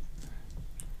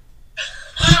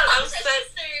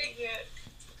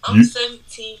 I'm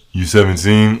 17. You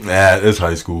 17? That's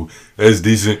high school. That's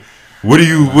decent. What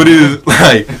is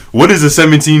what is a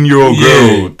 17-year-old girl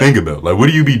Yeah. think about? Like, what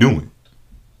do you be doing?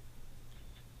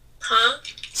 Huh?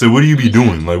 So what do you be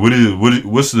doing? Like,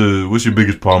 what's your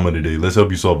biggest problem of the day? Let's help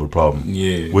you solve a problem.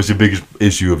 Yeah. What's your biggest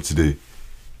issue of today?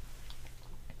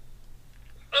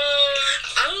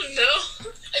 I don't know.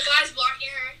 The guy's blocking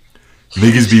her.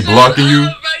 Niggas be blocking you?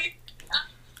 Right.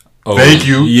 Oh, Thank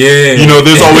you. Yeah. You know,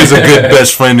 there's always a good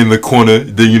best friend in the corner.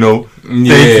 Thank you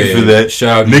for that.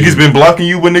 Shout out to Niggas you. been blocking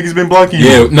you when niggas been blocking you?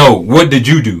 Yeah, no, what did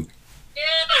you do?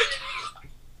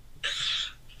 Yeah.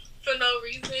 For no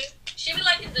reason. She be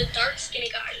liking the dark skinny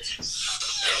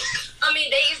guys. I mean,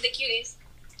 they is the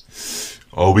cutest.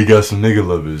 Oh, we got some nigga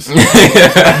lovers.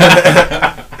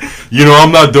 You know,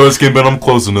 I'm not dark skinned, but I'm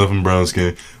close enough in brown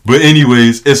skin. But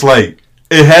anyways, it's like,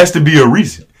 it has to be a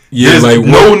reason. Yeah, There's like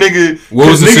no what- nigga. what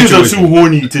was the Niggas are situation? too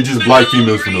horny to just block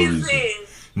females for no reason.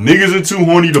 Niggas are too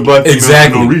horny to block females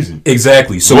Exactly. for no reason.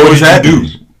 Exactly. So What what was did you happening?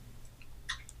 do?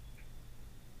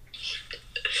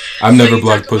 I've never you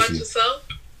blocked talk about pussy. yourself?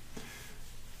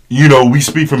 You know, we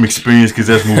speak from experience because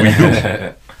that's what we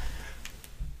do.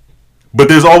 But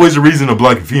there's always a reason to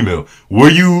block a female. Were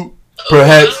you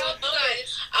perhaps?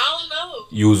 I don't know.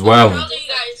 You was How wilding. old are you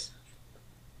guys?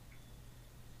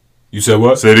 You said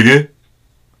what? Say it again.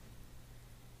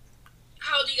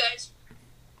 How old are you guys?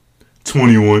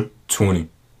 21. 20.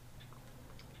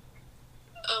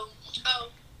 Oh,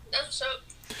 that's what's up.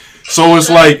 So it's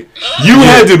like you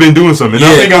had to have been doing something. And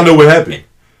I Yeah. think I know what happened.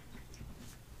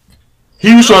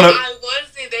 He was trying to. I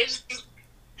wasn't. They just.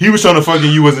 He was trying to fuck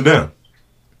and you wasn't down.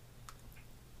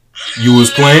 You was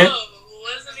playing? No,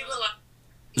 wasn't even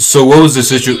like. So what was the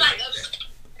situation?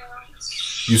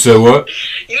 You said what?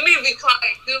 You need to be quiet.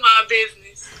 Do my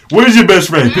business. Where's your best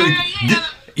friend?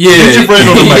 Yeah. Get your friend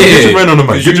on the mic. Get your Yeah. friend on the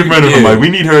mic. Get your friend on the Yeah. mic.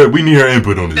 We need her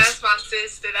input on this. That's my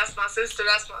sister. That's my sister.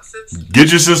 That's my sister. Get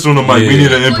your sister on the mic. We Yeah.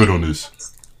 need her input on this.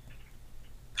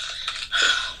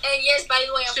 And yes, by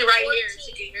the way, I'm right here.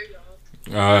 She can hear y'all.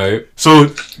 Alright. So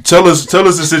tell us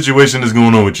the situation that's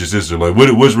going on with your sister. Like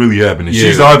what's really happening? Yeah.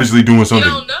 She's obviously doing You something.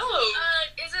 don't know.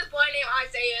 Is this boy named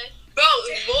Isaiah? Bro,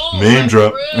 bull. Name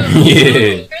drop. Yeah.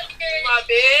 My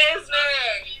business.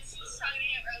 He was talking to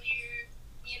him earlier,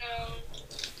 you know.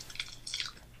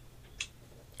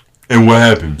 And what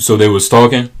happened? So they was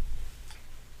talking?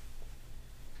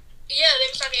 Yeah, they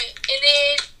were talking, and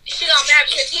then she got mad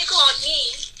because he called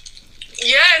me.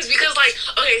 Yes, because like,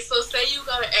 okay, so say you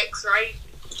got an ex, right?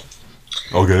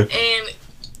 Okay. And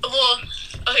well,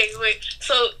 okay, wait.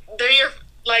 So they're your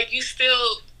like you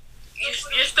still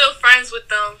you're still friends with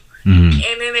them,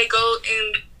 and then they go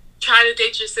and try to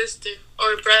date your sister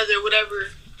or brother,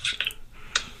 whatever.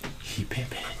 He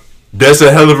pimping. That's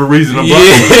a hell of a reason I'm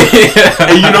blocking.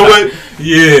 And you know what?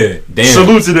 Yeah. Damn.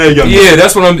 Salute to that young man. Yeah,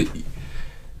 that's what I'm.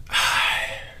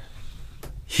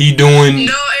 He doing.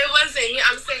 No, it wasn't.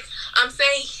 I'm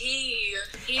saying he.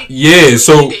 Yeah.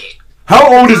 So. He did.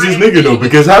 How old is this nigga though?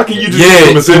 Because how can you just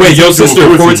go from a Wait, your 17 to a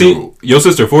sister 14? 14? Your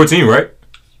sister 14, right?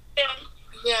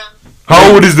 Yeah.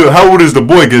 How old is the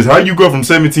boy? Because how you go from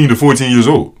 17 to 14 years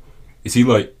old? Is he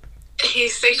like?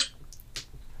 He's 6.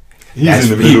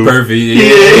 He's in the He middle. perfect.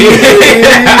 Yeah.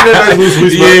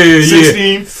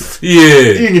 16.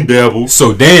 Yeah. He can dabble.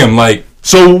 So damn, like.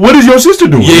 So what is your sister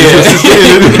doing? Yeah.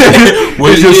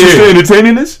 Is your sister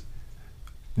entertaining this?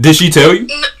 Did she tell you?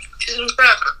 No,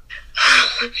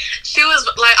 she was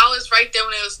like, I was right there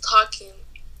when they was talking,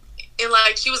 and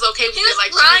like she was okay with it.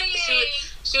 Like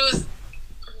she was.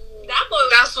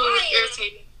 That's what was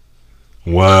irritating.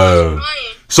 Wow.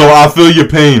 So I feel your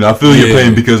pain. Your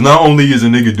pain because not only is a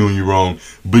nigga doing you wrong,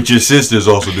 but your sister's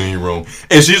also doing you wrong,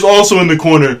 and she's also in the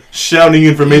corner shouting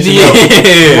information out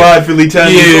pridefully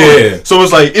telling you. So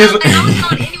it's like, I was on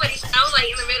anybody's. I was like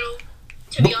in the middle,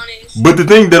 to be honest. But the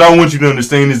thing that I want you to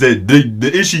understand is that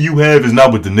the issue you have is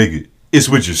not with the nigga. It's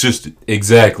with your sister.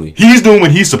 Exactly. He's doing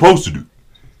what he's supposed to do.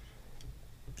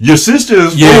 Your sister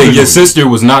is your sister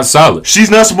was not solid.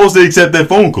 She's not supposed to accept that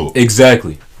phone call.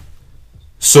 Exactly.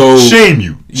 So shame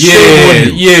you. Yeah, shame on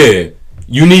you. yeah.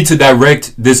 You need to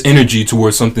direct this energy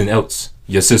towards something else.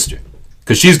 Your sister,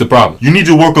 because she's the problem. You need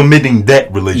to work on mending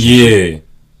that relationship.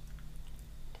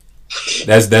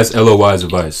 Yeah. That's LOY's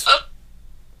advice.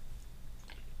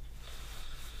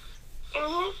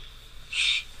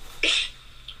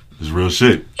 It's real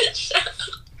shit.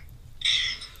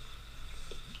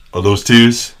 Are those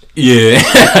tears? Yeah.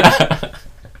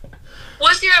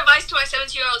 What's your advice to my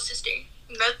 17-year-old sister?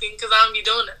 Nothing, because I don't be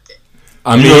doing nothing.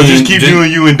 I mean, just keep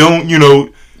doing you and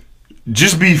don't,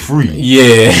 just be free.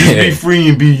 Yeah. Just be free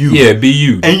and be you. Yeah, be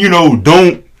you. And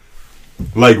don't,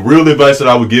 like, real advice that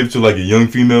I would give to, like, a young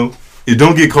female is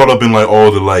don't get caught up in, like,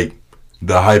 all the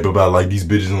hype about, like, these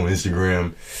bitches on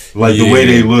Instagram, like, the way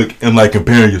they look and, like,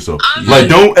 comparing yourself. Like,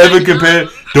 don't ever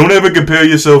compare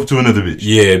yourself to another bitch.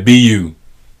 Yeah, be you.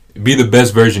 Be the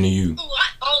best version of you.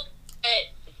 Oh,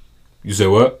 You said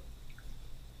what?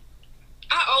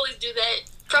 I always do that.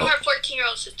 From her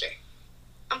 14-year-old sister.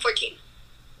 I'm 14.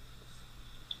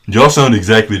 Y'all sound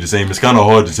exactly the same. It's kind of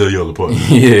hard to tell y'all apart.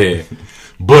 Yeah.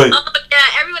 But Oh,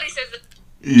 yeah, everybody says that.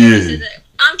 yeah.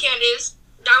 I'm Candace.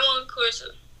 Darwin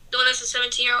Corsa. The one that's a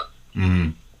 17-year-old. Mm-hmm.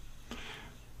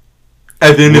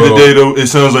 At the end of the day, though, it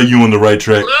sounds like you on the right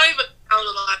track. We don't even count a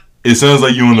lot. It sounds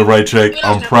like you on the right track.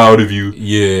 I'm proud of you.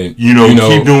 Yeah.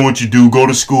 Keep doing what you do. Go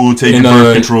to school. Take your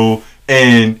birth control.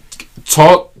 And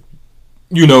talk.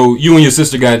 You and your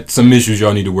sister got some issues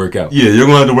y'all need to work out. Yeah, you're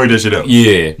going to have to work that shit out.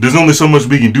 Yeah. There's only so much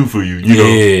we can do for you, know.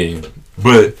 Yeah.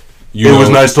 But it was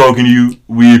nice talking to you.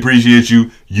 We appreciate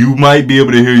you. You might be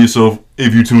able to hear yourself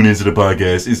if you tune into the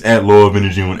podcast. It's at Law of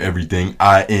Energy on everything.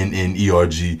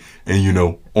 INNERG.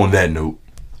 And, on that note.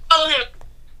 Follow him.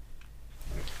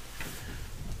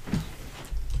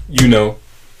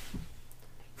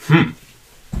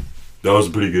 That was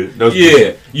pretty good. That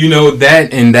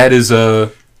is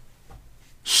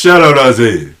Shout out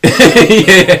Isaiah.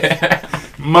 Yeah.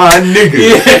 My nigga.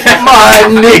 Yeah. My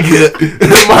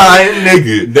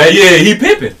nigga.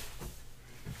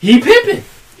 He pimping.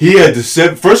 He had to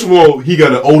set. First of all, he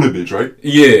got an older bitch, right?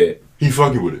 Yeah. He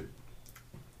fucking with it.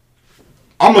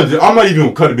 I'm not even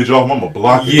gonna cut the bitch off. I'm gonna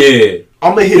block it. Yeah.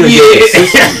 I'm gonna hit her younger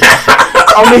sister.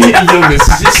 I'm gonna hit the younger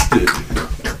sister.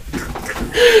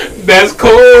 That's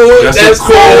cold. That's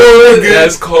cold.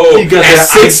 That's cold. He got at that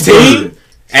 16.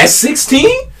 At 16.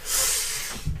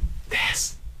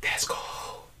 That's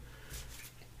cold.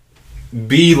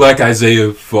 Be like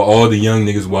Isaiah for all the young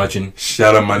niggas watching.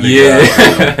 Shout out my nigga.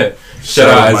 Yeah. Shout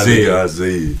out Isaiah.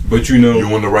 Isaiah. But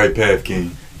you're on the right path,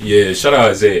 King. Yeah. Shout out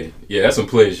Isaiah. Yeah, that's some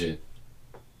player shit.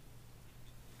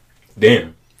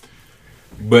 Damn.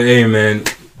 But hey, man,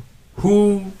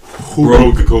 who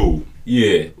broke the code?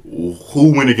 Yeah.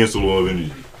 Who went against the law of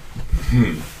energy?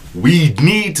 We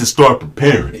need to start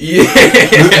preparing. Yeah.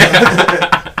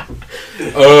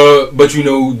 But this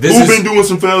who been doing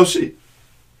some foul shit?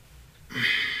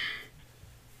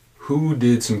 Who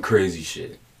did some crazy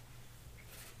shit?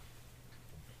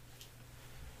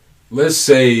 Let's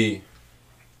say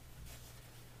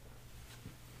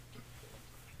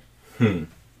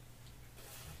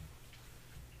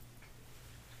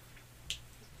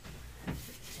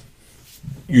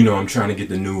I'm trying to get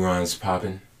the neurons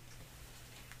popping.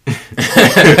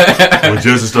 When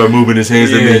Justin start moving his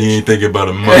hands, that mean he ain't thinking about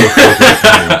a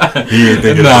motherfucking thing. He ain't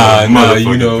thinking about a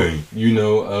motherfucking thing. You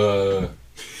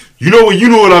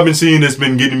know what I've been seeing that's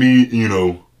been getting me,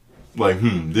 like,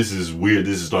 this is weird.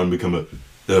 This is starting to become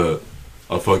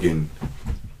a fucking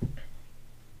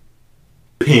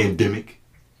pandemic.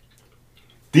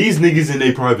 These niggas in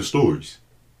their private stories.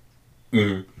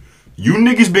 Mm-hmm. You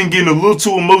niggas been getting a little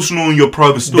too emotional in your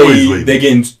private stories lately. They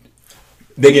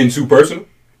getting too personal?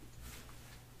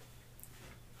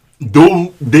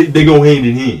 Though they go hand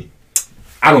in hand.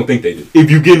 I don't think they do. If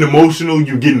you getting emotional,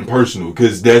 you getting personal,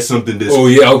 because that's something that's... Oh,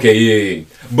 yeah, okay, yeah.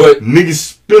 But... Niggas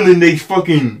spilling they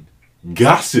fucking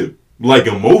gossip, like,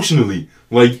 emotionally.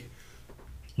 Like,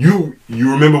 you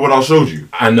remember what I showed you?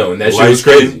 I know, and that shit was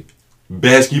crazy.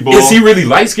 Basketball. Is he really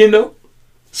light-skinned, though? Or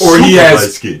Super he has...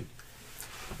 light-skinned.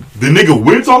 The nigga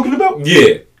we're talking about?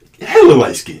 Yeah. Hella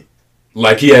light-skinned.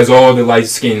 Like, he has all the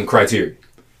light-skin criteria.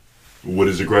 What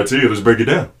is the criteria? Let's break it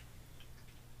down.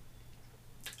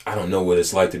 I don't know what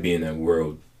it's like to be in that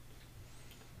world.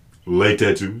 Leg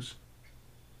tattoos.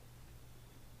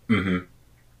 Mm-hmm.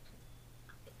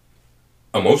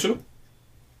 Emotional?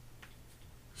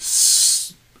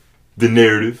 The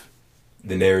narrative.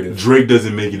 The narrative. Drake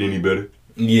doesn't make it any better.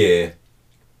 Yeah.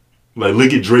 Like,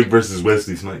 look at Drake versus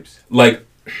Wesley Snipes. Like,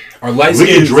 our light Look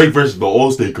skin... at Drake versus the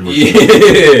Allstate commercial.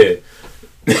 Yeah.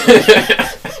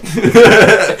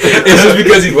 It's just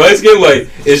because he's light skinned? Like,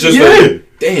 it's just like,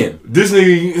 damn. This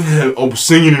nigga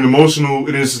singing and emotional,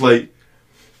 and it's just like,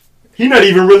 he not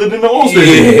even realer than the Allstate.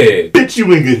 Yeah. Bitch,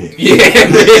 you in good hands. Yeah.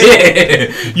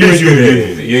 You in good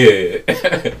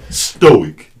hands. Yeah.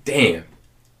 Stoic. Damn.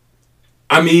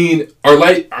 I mean, are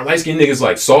light skinned niggas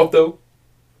like soft though?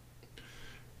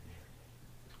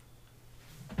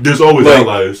 There's always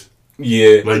outliers.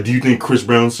 Yeah. Like, do you think Chris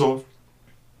Brown's soft?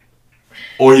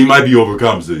 Or he might be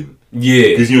overcompensating. Yeah.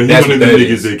 Because, he one of the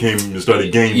niggas that came and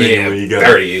started gangbanging when he got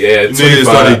 30, yeah. Nigga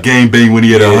started gangbanging when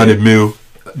he had 100 mil.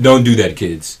 Don't do that,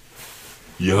 kids.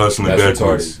 You're hustling That's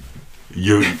backwards.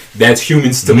 That's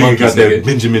humans to monkeys. Got that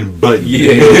Benjamin Button.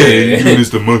 Yeah.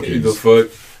 Humans to monkeys. The fuck?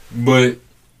 But,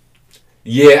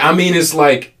 yeah, I mean, it's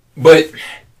like, but,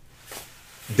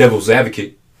 devil's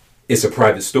advocate, it's a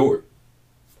private store.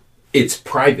 It's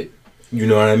private. You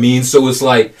know what I mean? So it's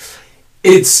like,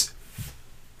 it's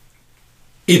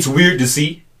weird to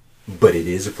see, but it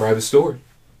is a private story.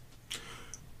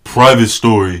 Private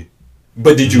story.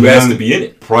 But did you ask to be in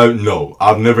it? Private? No,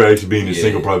 I've never actually been in a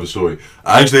single private story.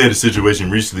 I actually had a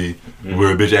situation recently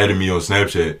where a bitch added me on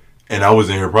Snapchat, and I was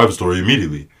in her private story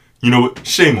immediately. You know what?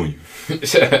 Shame on you.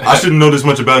 I shouldn't know this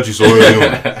much about you so early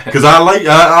on. Because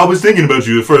I was thinking about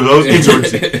you at first. I was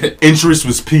interested. Interest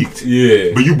was peaked.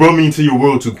 Yeah. But you brought me into your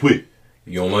world too quick.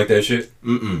 You don't like that shit?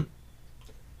 Mm-mm.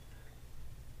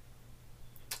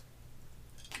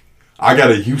 I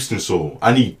got a Houston soul.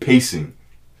 I need pacing.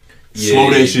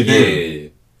 Slow that shit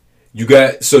down. You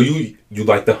got, so you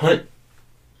like the hunt.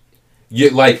 You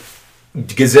like,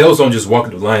 gazelles don't just walk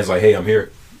into the lions like, hey, I'm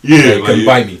here. Yeah, like, come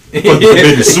bite me.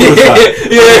 Suicide.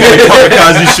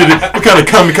 What kind of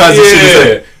kamikaze shit is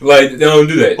that? Like, they don't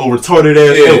do that. Oh, retarded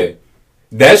ass elk.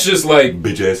 That's just like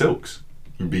bitch ass elks.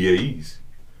 BAEs.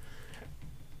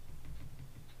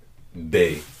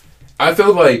 They. I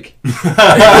feel like bitch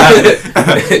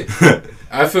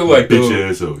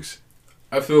ass elks.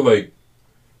 I feel like,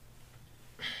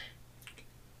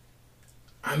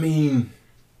 I mean,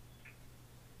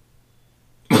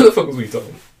 what the fuck was we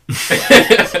talking?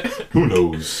 Who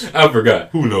knows? I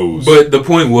forgot. Who knows? But the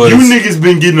point was, you niggas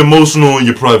been getting emotional in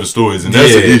your private stories, and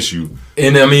that's an issue.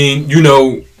 And I mean, you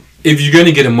know, if you're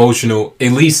gonna get emotional,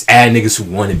 at least add niggas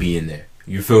who want to be in there.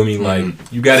 You feel me? Like,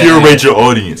 you gotta curate your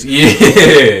audience.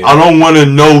 Yeah. I don't want to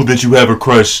know that you have a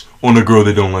crush on a girl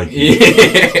that don't like you.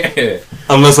 Yeah.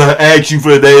 Unless I ask you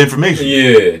for that information.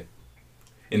 Yeah.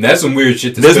 And that's some weird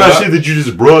shit to spill out. That's not shit that you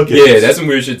just broadcast. Yeah, that's some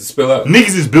weird shit to spill out.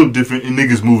 Niggas is built different and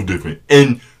niggas move different.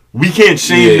 And we can't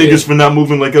shame niggas for not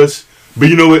moving like us. But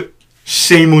you know what?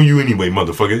 Shame on you anyway,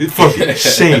 motherfucker. Fuck it.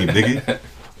 Shame, nigga.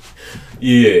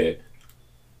 Yeah.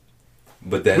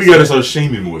 But that's... We gotta start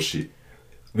shaming more shit.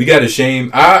 We gotta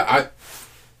shame...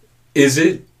 Is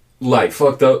it, like,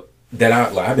 fucked up that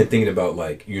I've been thinking about,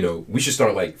 like, you know, we should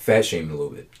start, like, fat shaming a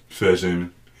little bit. Fat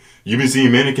shaming. You've been seeing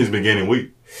mannequins been gaining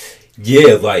weight.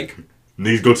 Yeah, like...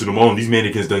 Niggas go to the mall and these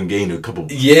mannequins done gained a couple...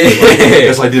 Yeah.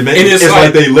 It's like they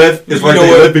left... It's like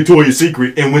they left Victoria's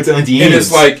Secret and went to Auntie Anne's. And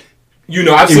it's like, you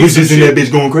know, I've seen some shit... that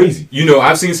bitch going crazy. You know,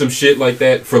 I've seen some shit like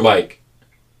that for, like...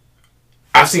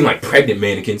 I've seen, like, pregnant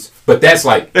mannequins. But that's,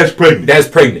 like... That's pregnant. That's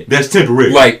pregnant. That's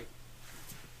temporary. Like...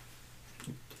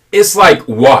 It's like,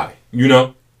 why? You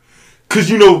know? Because,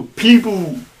 you know,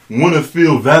 people want to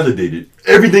feel validated.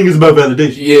 Everything is about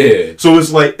validation. Yeah. So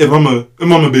it's like if I'm a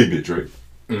big bitch, right?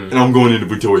 And I'm going into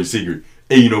Victoria's Secret,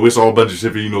 and it's all a bunch of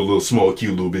shit for little small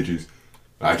cute little bitches.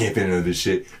 I can't fit into this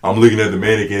shit. I'm looking at the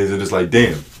mannequins and it's like,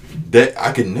 damn, that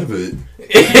I could never.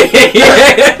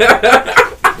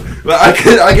 I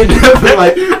could never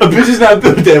a bitch is not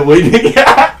built that way, nigga.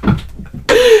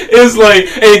 It's like,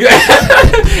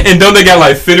 and don't they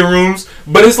got fitting rooms?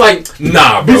 But it's like,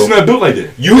 nah, bro. Bitch is not built like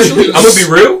that. Usually, I'm gonna be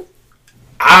real.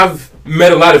 I've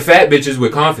met a lot of fat bitches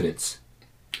with confidence.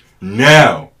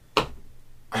 Now,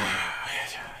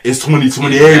 it's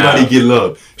 2020. Everybody get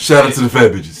love. Shout out to the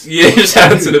fat bitches. Yeah,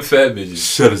 shout out to the fat bitches.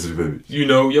 Shout out to the fat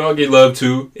bitches. Y'all get love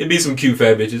too. It be some cute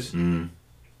fat bitches.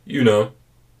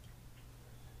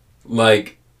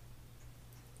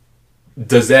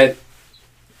 Does that,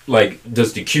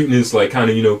 does the cuteness, kind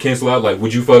of, cancel out?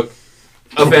 Would you fuck a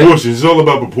fat? Proportions. It's all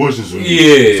about proportions. Yeah.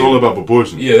 It's all about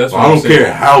proportions. Yeah, that's what I don't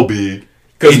care how big.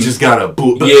 It just gotta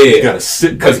yeah. Gotta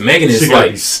sit. Because Megan is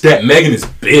Megan is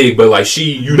big, but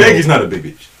Megan's not a big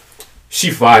bitch. She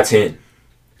 5'10".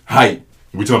 Height.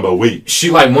 We talking about weight. She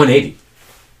 180.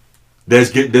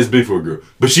 That's big for a girl.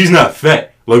 But she's not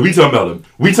fat. We talking about them.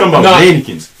 We talking about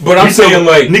mannequins. But I'm saying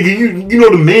nigga, you know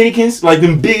the mannequins,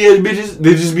 them big ass bitches,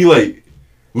 they just be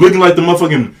looking like the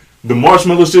motherfucking the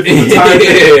marshmallow shit from the tire.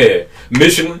 Yeah.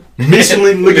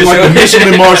 Michelin looking like the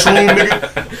Michelin mushroom,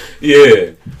 nigga.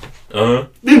 Yeah. Uh-huh.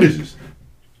 Them bitches.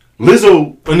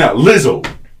 Lizzo, or not Lizzo.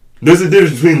 There's a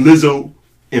difference between Lizzo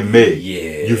and Meg.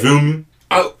 Yeah. You feel me?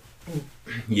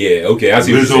 Yeah, okay, I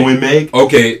see Lizzo what you're saying. and Meg.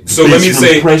 Okay, so let me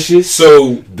say Precious.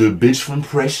 So the bitch from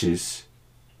Precious.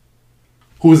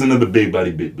 Who's another big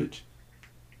body bitch?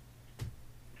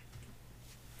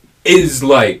 Is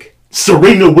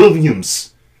Serena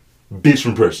Williams. Bitch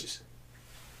from Precious.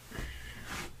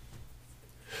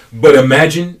 But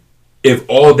imagine if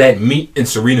all that meat in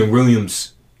Serena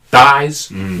Williams' thighs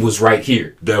was right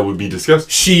here. That would be disgusting.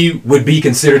 She would be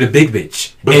considered a big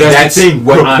bitch. But and that's the thing.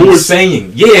 What I'm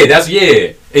saying. Yeah,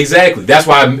 exactly. That's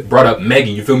why I brought up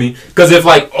Megan, you feel me? Because if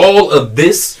all of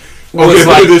this was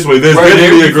put it this way, there's right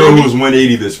definitely a girl who's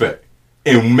 180 that's fat.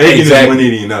 And Megan is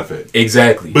 180 and not fat.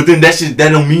 Exactly. But then that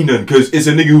don't mean nothing, because it's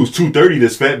a nigga who's 230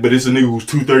 that's fat, but it's a nigga who's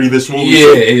 230 that's swole.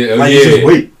 Yeah, it's just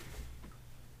weight.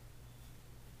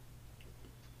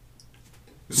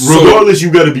 Regardless,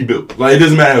 you gotta be built. It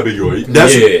doesn't matter how big you are.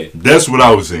 That's what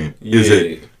I was saying. Is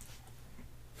that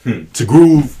to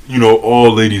groove,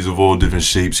 all ladies of all different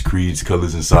shapes, creeds,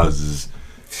 colors, and sizes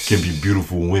can be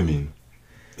beautiful women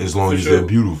as long as they're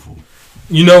beautiful.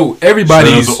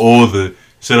 Everybody's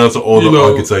shout out to all the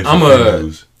archetypes of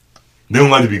females. They don't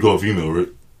like to be called female, right?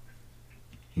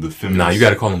 The feminine. Nah, you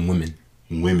gotta call them women.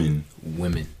 Women.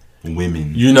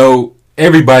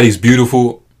 Everybody's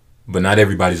beautiful. But not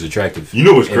everybody's attractive. You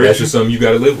know what's crazy? And that's just something you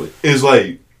gotta live with. It's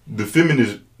the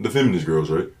feminist girls,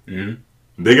 right? Mm-hmm.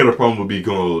 They got a problem with being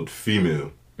called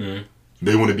female. Mm-hmm.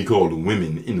 They want to be called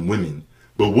women in women.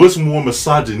 But what's more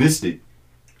misogynistic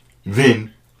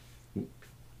than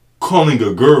calling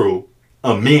a girl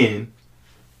a man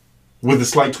with a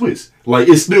slight twist?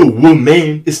 It's still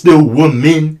woman, it's still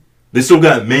woman. They still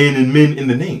got man and men in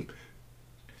the name.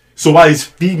 So why is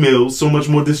female so much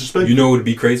more disrespectful? You know what would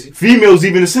be crazy? Females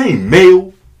even the same.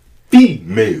 Male,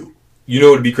 female. You know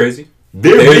what would be crazy?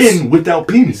 They're men without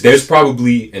penises. There's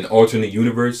probably an alternate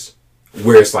universe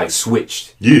where it's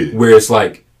switched. Yeah. Where it's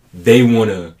they want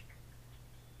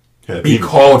to be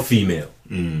called female.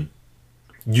 Mm.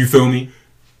 You feel me?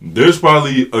 There's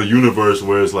probably a universe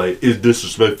where it's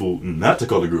disrespectful not to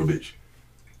call a girl bitch.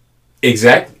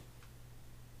 Exactly.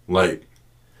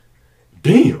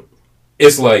 Damn.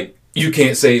 It's you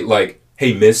can't say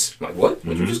hey miss. What?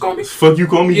 What you just call me? Fuck you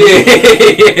call me? Yeah.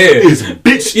 It's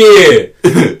bitch. Yeah.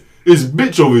 It's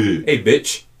bitch over here. Hey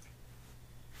bitch.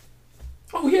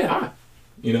 Oh yeah, hi.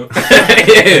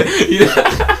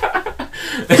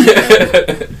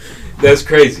 That's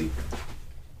crazy.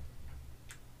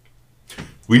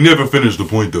 We never finished the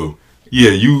point though. Yeah,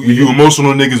 you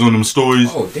emotional niggas on them stories.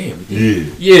 Oh damn.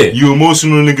 Yeah. You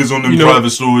emotional niggas on them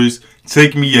private stories.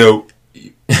 Take me out.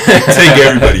 Take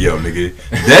everybody out, nigga.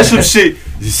 That's some shit.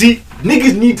 You see,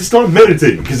 niggas need to start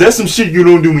meditating, because that's some shit you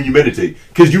don't do when you meditate,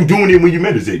 because you doing it when you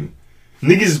meditating.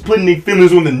 Niggas is putting their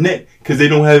feelings on the net because they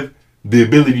don't have the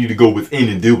ability to go within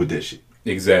and deal with that shit.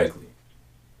 Exactly.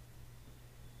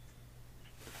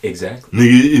 Nigga,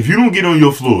 if you don't get on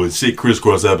your floor and sit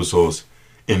crisscross applesauce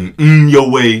and your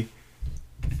way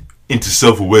into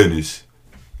self-awareness,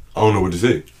 I don't know what to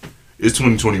say. It's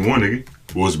 2021, nigga.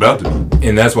 Well, it's about to be.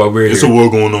 And that's why we're here. It's a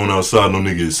war going on outside no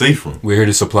nigga is safe from. We're here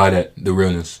to supply the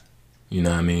realness. You know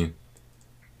what I mean?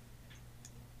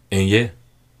 And yeah.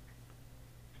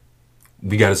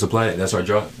 we gotta supply it. That's our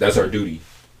job. That's our duty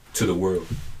to the world.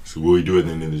 So what we do at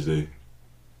the end of this day?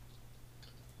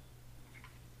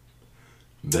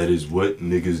 That is what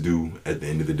niggas do at the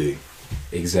end of the day.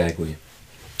 Exactly.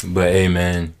 But hey,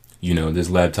 man, you know, this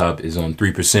laptop is on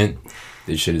 3%.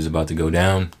 This shit is about to go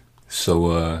down.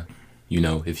 So, you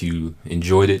know, if you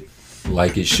enjoyed it,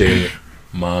 like it, share it.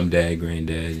 Mom, dad,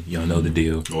 granddad, y'all know the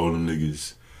deal. All them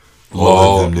niggas.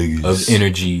 Law of them niggas. of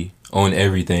energy on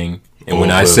everything. And All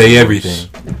when I say everything,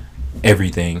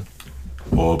 everything.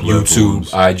 All YouTube,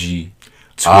 IG,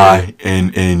 Twitter,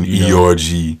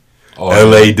 INNERG.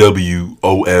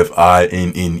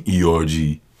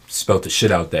 LAWOFINNERG. Spelt the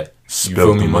shit out that. You Spelled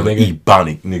feel me, the my mother nigga?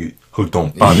 Ebonic, nigga. Hooked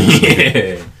on phonics.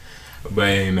 Yeah. But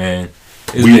hey, man.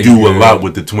 it's We been do good. a lot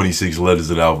with the 26 letters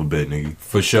of the alphabet, nigga.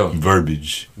 For sure.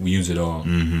 Verbiage. We use it all.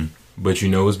 Mm-hmm. But you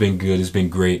know, it's been good. It's been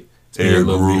great. It's been Air a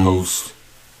lovely Groove. host.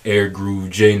 Air Groove,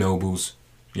 J Nobles.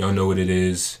 Y'all know what it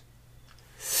is.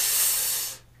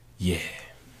 Yeah.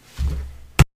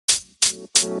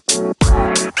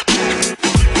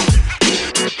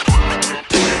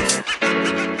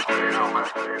 You know,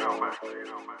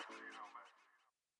 man.